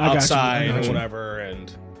podium I got you, outside I got or you. whatever.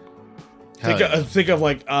 And Hell think of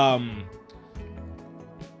like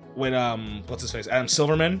when what's his face, Adam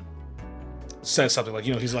Silverman says something like,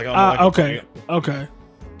 he's like, okay.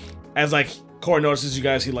 As like Corey notices you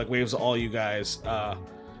guys, he like waves all you guys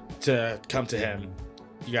to come to him.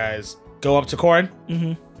 You guys go up to Corin.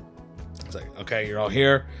 Mm-hmm. It's like, okay, you're all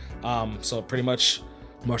here. So pretty much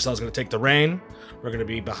Marcel's gonna take the reign. We're gonna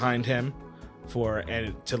be behind him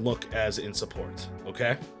and to look as in support.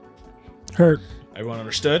 Okay? Heard. Everyone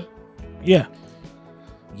understood? Yeah.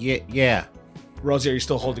 Yeah. Rosie, are you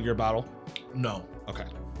still holding your bottle? No. Okay.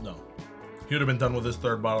 No. He would have been done with his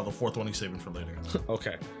third bottle. The fourth one he's saving for later.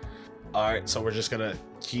 Okay. All right. So we're just gonna.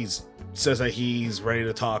 He says that he's ready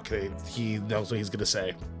to talk. He knows what he's gonna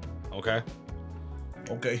say. Okay.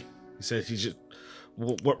 Okay. He said he's just.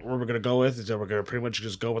 What we're gonna go with is that we're gonna pretty much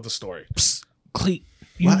just go with the story. Psst, Cleet,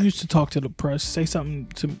 you used to talk to the press. Say something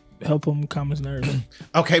to help him calm his nerves.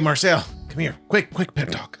 Okay, Marcel, come here. Quick pep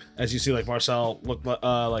talk. As you see, like Marcel look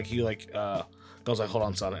like he goes like, hold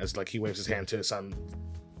on, son. As like he waves his hand to his son,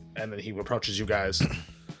 and then he approaches you guys.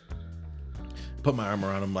 Put my arm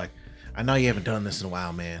around him like, I know you haven't done this in a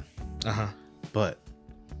while, man. But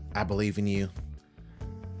I believe in you.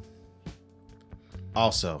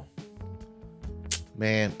 Also,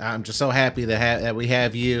 man, I'm just so happy that we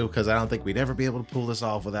have you, because I don't think we'd ever be able to pull this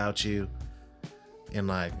off without you. And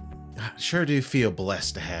like, I sure do feel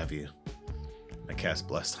blessed to have you. I cast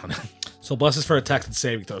blessed on him. So bless is for attacks and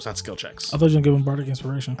saving throws, not skill checks. I thought you were gonna give him bardic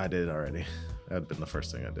inspiration. I did already. That'd been the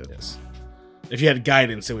first thing I did. Yes. If you had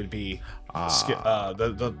guidance, it would be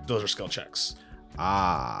those are skill checks.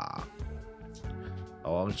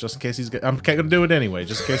 Oh, just in case I'm gonna do it anyway.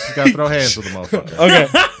 Just in case he's got to throw hands with the motherfucker.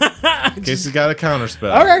 Okay. In case he's got a counter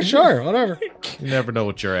spell. Okay, sure, whatever. You never know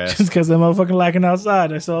what you're Just asking. because that motherfucking lacking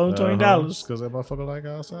outside, I sold him $20. Because that motherfucker like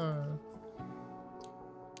outside.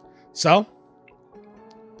 So,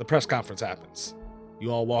 the press conference happens.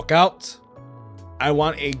 You all walk out. I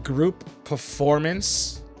want a group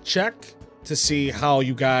performance check to see how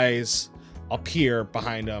you guys appear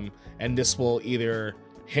behind him, and this will either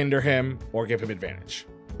hinder him or give him advantage.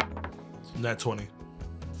 Nat 20.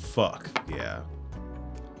 Fuck. Yeah.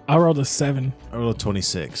 I rolled a 7. I rolled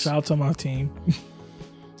 26. Shout out to my team.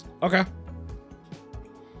 Okay.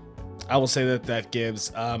 I will say that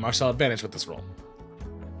gives Marcel advantage with this roll.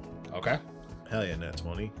 Okay. Hell yeah, nat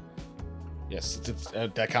 20. Yes,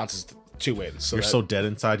 that counts as 2 wins. So You're so dead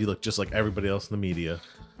inside, you look just like everybody else in the media.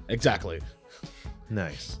 exactly.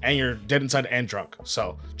 Nice. And you're dead inside and drunk.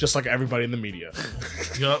 So just like everybody in the media.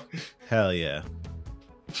 Yup. Hell yeah.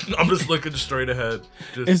 I'm just looking straight ahead.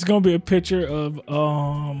 It's gonna be a picture of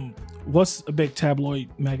what's a big tabloid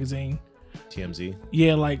magazine? TMZ.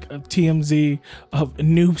 Yeah, like a TMZ of a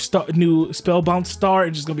new spellbound star.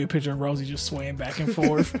 It's just gonna be a picture of Rosie just swaying back and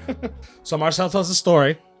forth. So Marcel tells the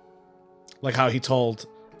story, like how he told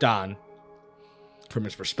Don, from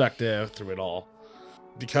his perspective through it all.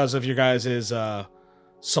 Because of your guys'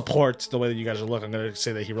 support, the way that you guys are looking, I'm gonna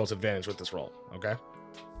say that he rolls advantage with this roll. Okay.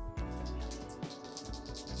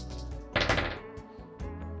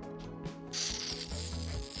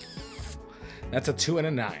 That's a 2 and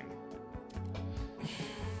a 9.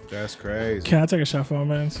 That's crazy. Can I take a shot for him,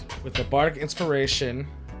 man? With the Bardic Inspiration,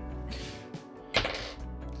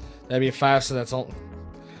 that'd be a 5, so that's all.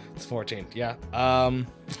 It's 14. Yeah.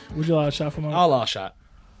 Would you allow a shot for him? I'll allow a shot.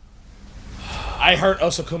 I hurt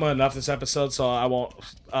Osakuma enough this episode, so I won't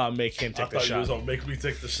make him I take the thought you was shot. gonna make me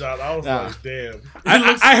take the shot. I was Nah. like, damn.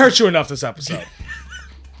 I hurt you enough this episode.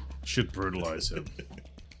 Should brutalize him.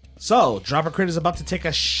 So, Dropper Crit is about to take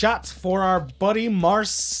a shot for our buddy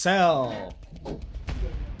Marcel.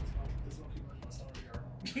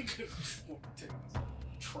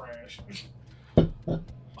 Trash.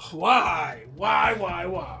 Why?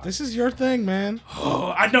 This is your thing, man.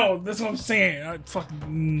 Oh, I know. That's what I'm saying. I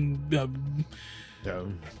fucking.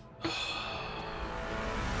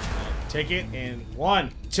 Take it in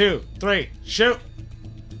 1, 2, 3, shoot.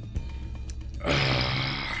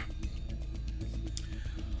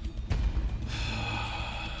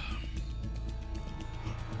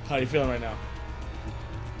 How are you feeling right now?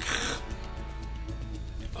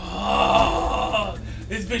 Oh,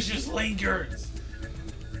 this bitch just lingers.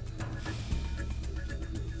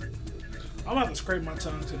 I'm about to scrape my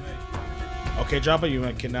tongue tonight. Okay, Dropper, you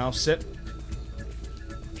can now sit.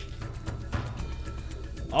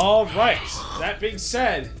 All right. That being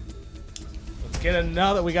said, let's get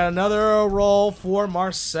another. We got another roll for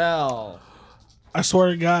Marcel. I swear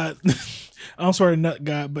to God, I don't swear to nut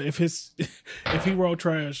God, but if he roll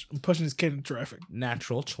trash, I'm pushing his kid in traffic.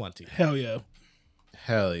 Natural 20. Hell yeah.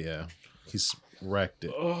 Hell yeah. He's wrecked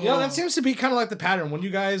it. Yeah, that seems to be kind of like the pattern. When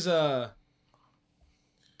you guys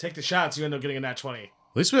take the shots, you end up getting a nat 20. At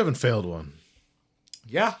least we haven't failed one.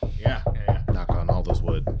 Yeah. Knock on all this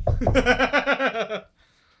wood.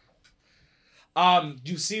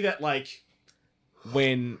 You see that, like,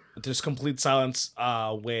 when there's complete silence,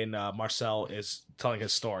 when Marcel is telling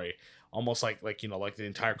his story, almost like the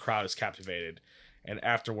entire crowd is captivated, and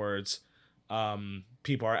afterwards,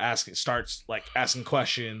 people are asking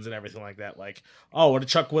questions and everything like that, like, oh, what did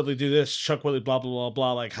Chuck Whitley do this? Chuck Whitley, blah blah blah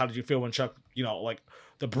blah. Like, how did you feel when Chuck, like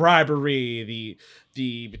the bribery,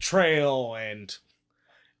 the betrayal, and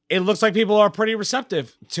it looks like people are pretty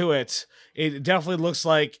receptive to it. It definitely looks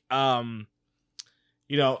like, doesn't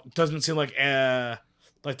seem like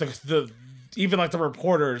the even like the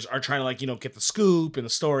reporters are trying to, like, get the scoop and the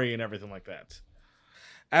story and everything like that.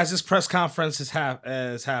 As this press conference is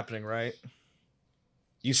happening, right?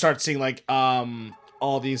 You start seeing, like,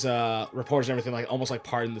 all these reporters and everything, like, almost like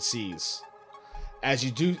parting the seas. As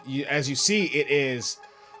you see, it is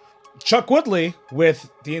Chuck Woodley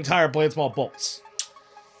with the entire BladesMaw bolts.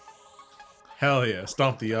 Hell yeah.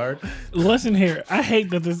 Stomp the yard. Listen here, I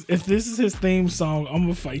hate that if this is his theme song, I'm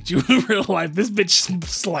gonna fight you in real life. This bitch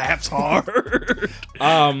slaps hard.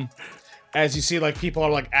 As you see, like, people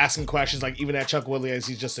are, like, asking questions, like, even at Chuck Woodley, as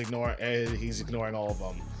he's ignoring all of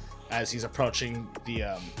them as he's approaching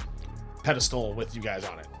the pedestal with you guys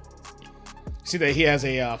on it. See that he has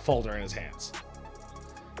a folder in his hands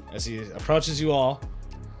as he approaches you all.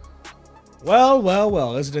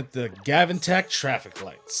 Well, isn't it the Gavin Tech traffic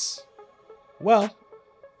lights? Well,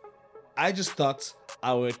 I just thought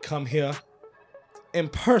I would come here in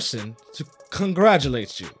person to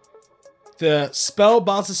congratulate you. The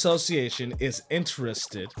Spellbounce Association is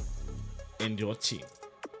interested in your team.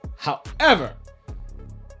 However,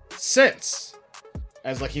 since,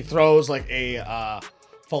 as, like, he throws, like, a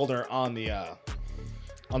folder on the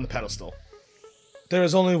pedestal, there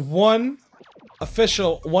is only one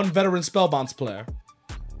veteran Spellbounce player.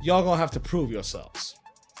 Y'all gonna have to prove yourselves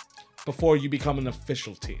before you become an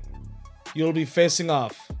official team. You'll be facing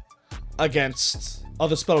off against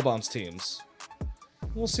other Spellbounce teams.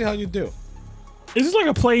 We'll see how you do. Is this like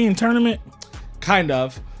a play-in tournament? Kind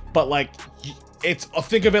of, but, like,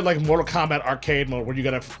 think of it like Mortal Kombat arcade mode, where you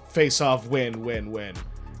gotta face off, win,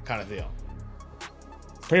 kind of deal.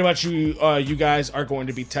 Pretty much, you guys are going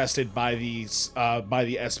to be tested by the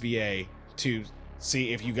SBA to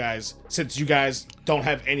see if you guys, since you guys don't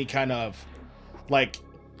have any kind of, like.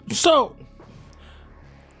 So,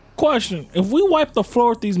 question: if we wipe the floor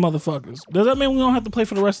with these motherfuckers, does that mean we don't have to play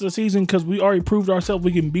for the rest of the season because we already proved ourselves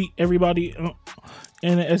we can beat everybody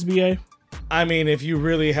in the SBA? I mean, if you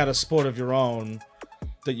really had a sport of your own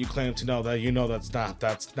that you claim to know, that's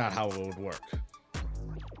not how it would work.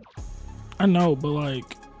 I know, but,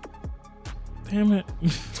 like, damn it.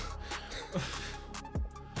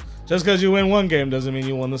 Just because you win one game doesn't mean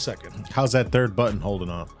you won the second. How's that third button holding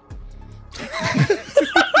on?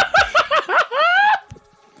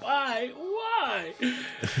 Why?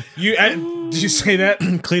 Did you say that?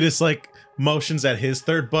 Cletus, like, motions at his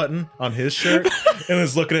third button on his shirt and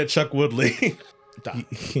is looking at Chuck Woodley.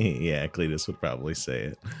 Yeah, Cletus would probably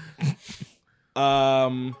say it.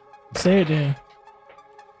 Say it then.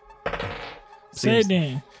 Say it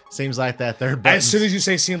then. Seems like that third button. As soon as you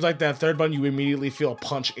say "seems like that third button," you immediately feel a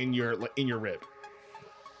punch in your rib.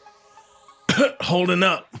 Holding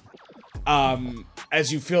up.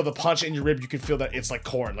 as you feel the punch in your rib, you can feel that it's like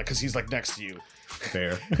corn, like because he's like next to you.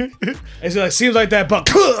 Fair. And so like seems like that, but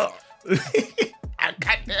God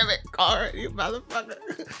damn it, Corn, you motherfucker.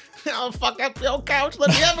 I'll fuck up your couch.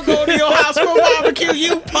 Let me ever go to your house for a barbecue,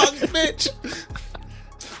 you punk bitch.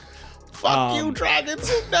 Fuck you, dragons.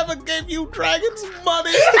 Who never gave you dragons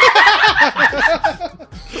money?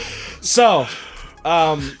 So,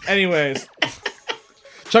 anyways,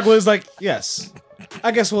 Chuck Willie's like, yes,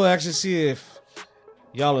 I guess we'll actually see if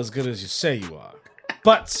y'all as good as you say you are.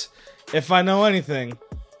 But if I know anything,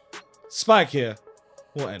 Spike here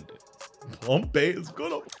will end it. Pompey is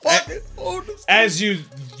gonna fucking own this. As you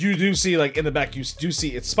do see, like in the back, you do see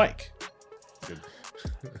it's Spike.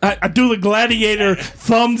 I do the gladiator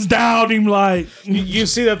thumbs down him like You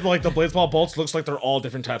see that like the BladesMaw bolts looks like they're all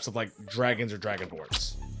different types of like dragons or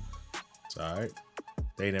dragonborns. It's alright.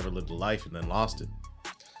 They never lived a life and then lost it.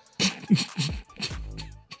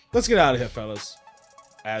 Let's get out of here, fellas.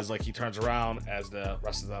 As like he turns around, as the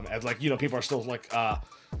rest of them, as like people are still like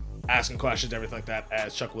asking questions, everything like that.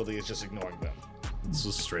 As Chuck Willie is just ignoring them. This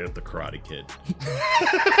was straight up the Karate Kid.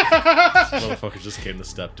 This motherfucker just came to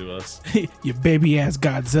step to us. you baby ass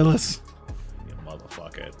Godzillas. You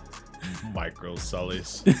motherfucker. Micro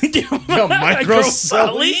Sullys. Yo, micro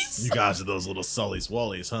Sullys? You guys are those little Sullys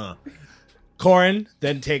Wallies, huh? Corin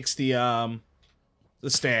then takes the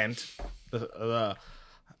stand,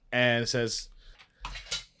 and says,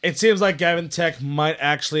 "It seems like Gavin Tech might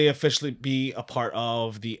actually officially be a part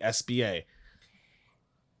of the SBA.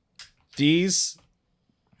 These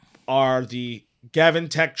are the Gavin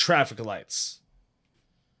Tech traffic lights."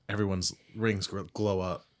 Everyone's rings glow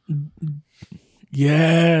up.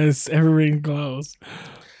 Yes, every ring glows.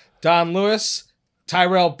 Don Lewis,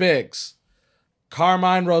 Tyrell Biggs,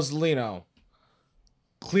 Carmine Rosalino,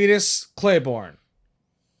 Cletus Claiborne,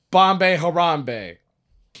 Bombay Harambe,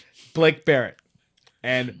 Blake Barrett,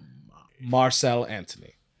 and Marcel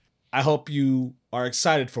Anthony. I hope you are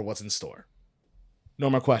excited for what's in store. No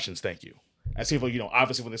more questions, thank you. As people,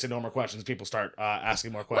 obviously when they say no more questions, people start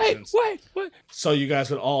asking more questions. Wait. So you guys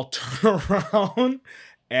would all turn around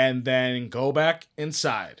and then go back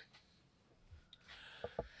inside.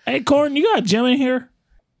 Hey, Corn, you got a gym in here?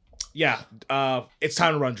 Yeah, it's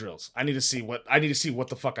time to run drills. I need to see what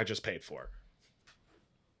the fuck I just paid for.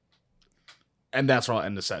 And that's where I'll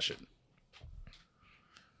end the session.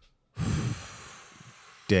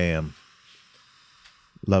 Damn.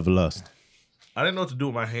 Love and lust. I didn't know what to do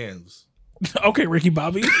with my hands. Okay, Ricky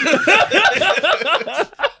Bobby. I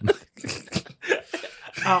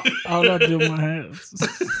don't know what to do with my hands.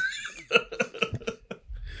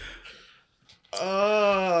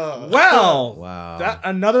 Well, Wow.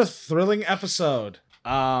 Another thrilling episode.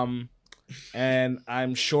 And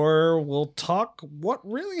I'm sure we'll talk what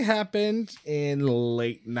really happened in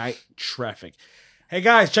late night traffic. Hey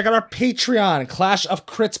guys, check out our Patreon, Clash of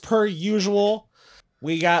Crits per usual.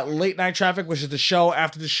 We got Late Night Traffic, which is the show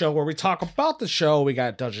after the show where we talk about the show. We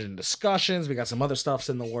got dungeon discussions. We got some other stuffs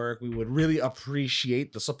in the work. We would really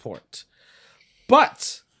appreciate the support.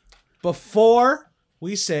 But before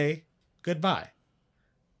we say goodbye,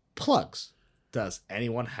 plugs. Does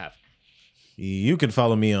anyone have? You can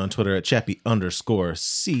follow me on Twitter at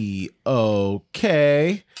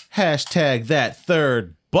Chappie_COK. Hashtag that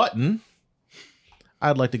third button.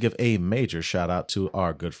 I'd like to give a major shout out to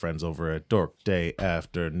our good friends over at Dork Day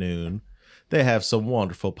Afternoon. They have some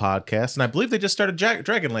wonderful podcasts, and I believe they just started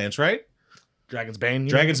Dragonlance, right? Dragon's Bane?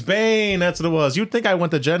 Dragon's Bane, that's what it was. You'd think I went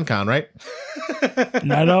to Gen Con, right?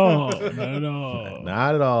 Not at all. Not at all.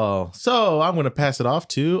 Not at all. So I'm going to pass it off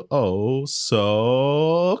to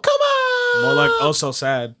So Come on! More like Oh So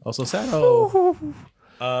Sad. Also Sad. Oh.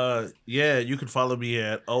 Yeah, you can follow me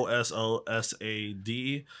at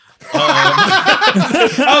OSOSAD.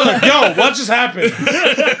 I was like, yo, what just happened?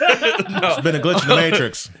 It's been a glitch in the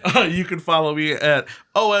Matrix. You can follow me at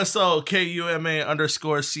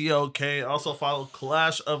OSOKUMA_COK. Also follow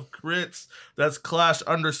Clash of Crits. That's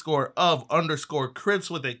Clash_of_crits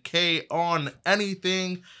with a K on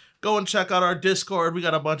anything. Go and check out our Discord. We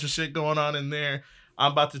got a bunch of shit going on in there.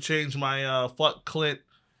 I'm about to change my fuck Clint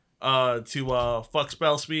to fuck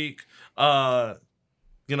spell speak. So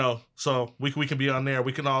we can be on there.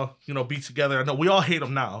 We can all, be together. I know we all hate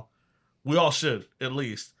them now. We all should, at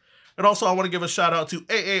least. And also, I want to give a shout out to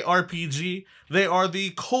AARPG. They are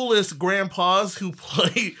the coolest grandpas who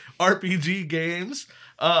play RPG games.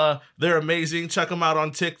 They're amazing. Check them out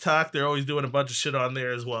on TikTok. They're always doing a bunch of shit on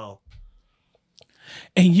there as well.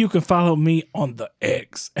 And you can follow me on the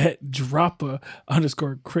X at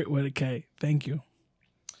Dropper_crit with a K. Thank you.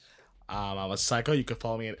 I'm a psycho. You can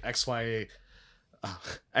follow me at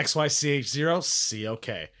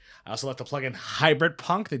XYCH0COK. I also like to plug in Hybrid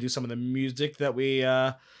Punk. They do some of the music that we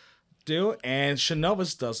do. And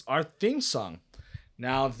Shinovis does our theme song.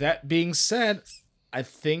 Now, that being said, I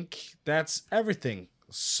think that's everything.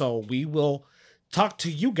 So we will talk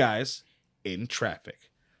to you guys in traffic.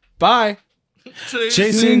 Bye.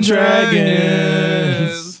 Chasing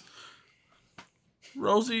dragons.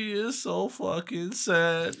 Rosie is so fucking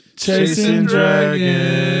sad. Chasing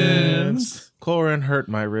dragons. Corin hurt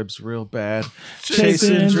my ribs real bad.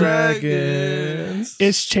 Chasing dragons.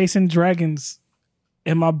 It's chasing dragons.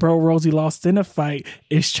 And my bro Rosie lost in a fight.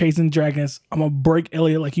 It's chasing dragons. I'm gonna break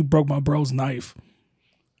Elliot like he broke my bro's knife.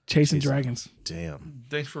 Chasing dragons. Damn.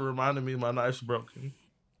 Thanks for reminding me my knife's broken.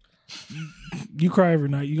 You cry every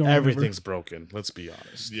night. You gonna Everything's broken. Let's be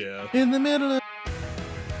honest. Yeah. In the middle of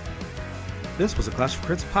This was a Clash of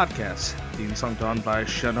Crits podcast. Theme song done by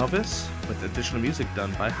Shinovis, with additional music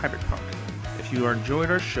done by Hybrid Punk. If you enjoyed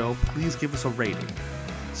our show, please give us a rating.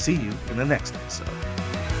 See you in the next episode.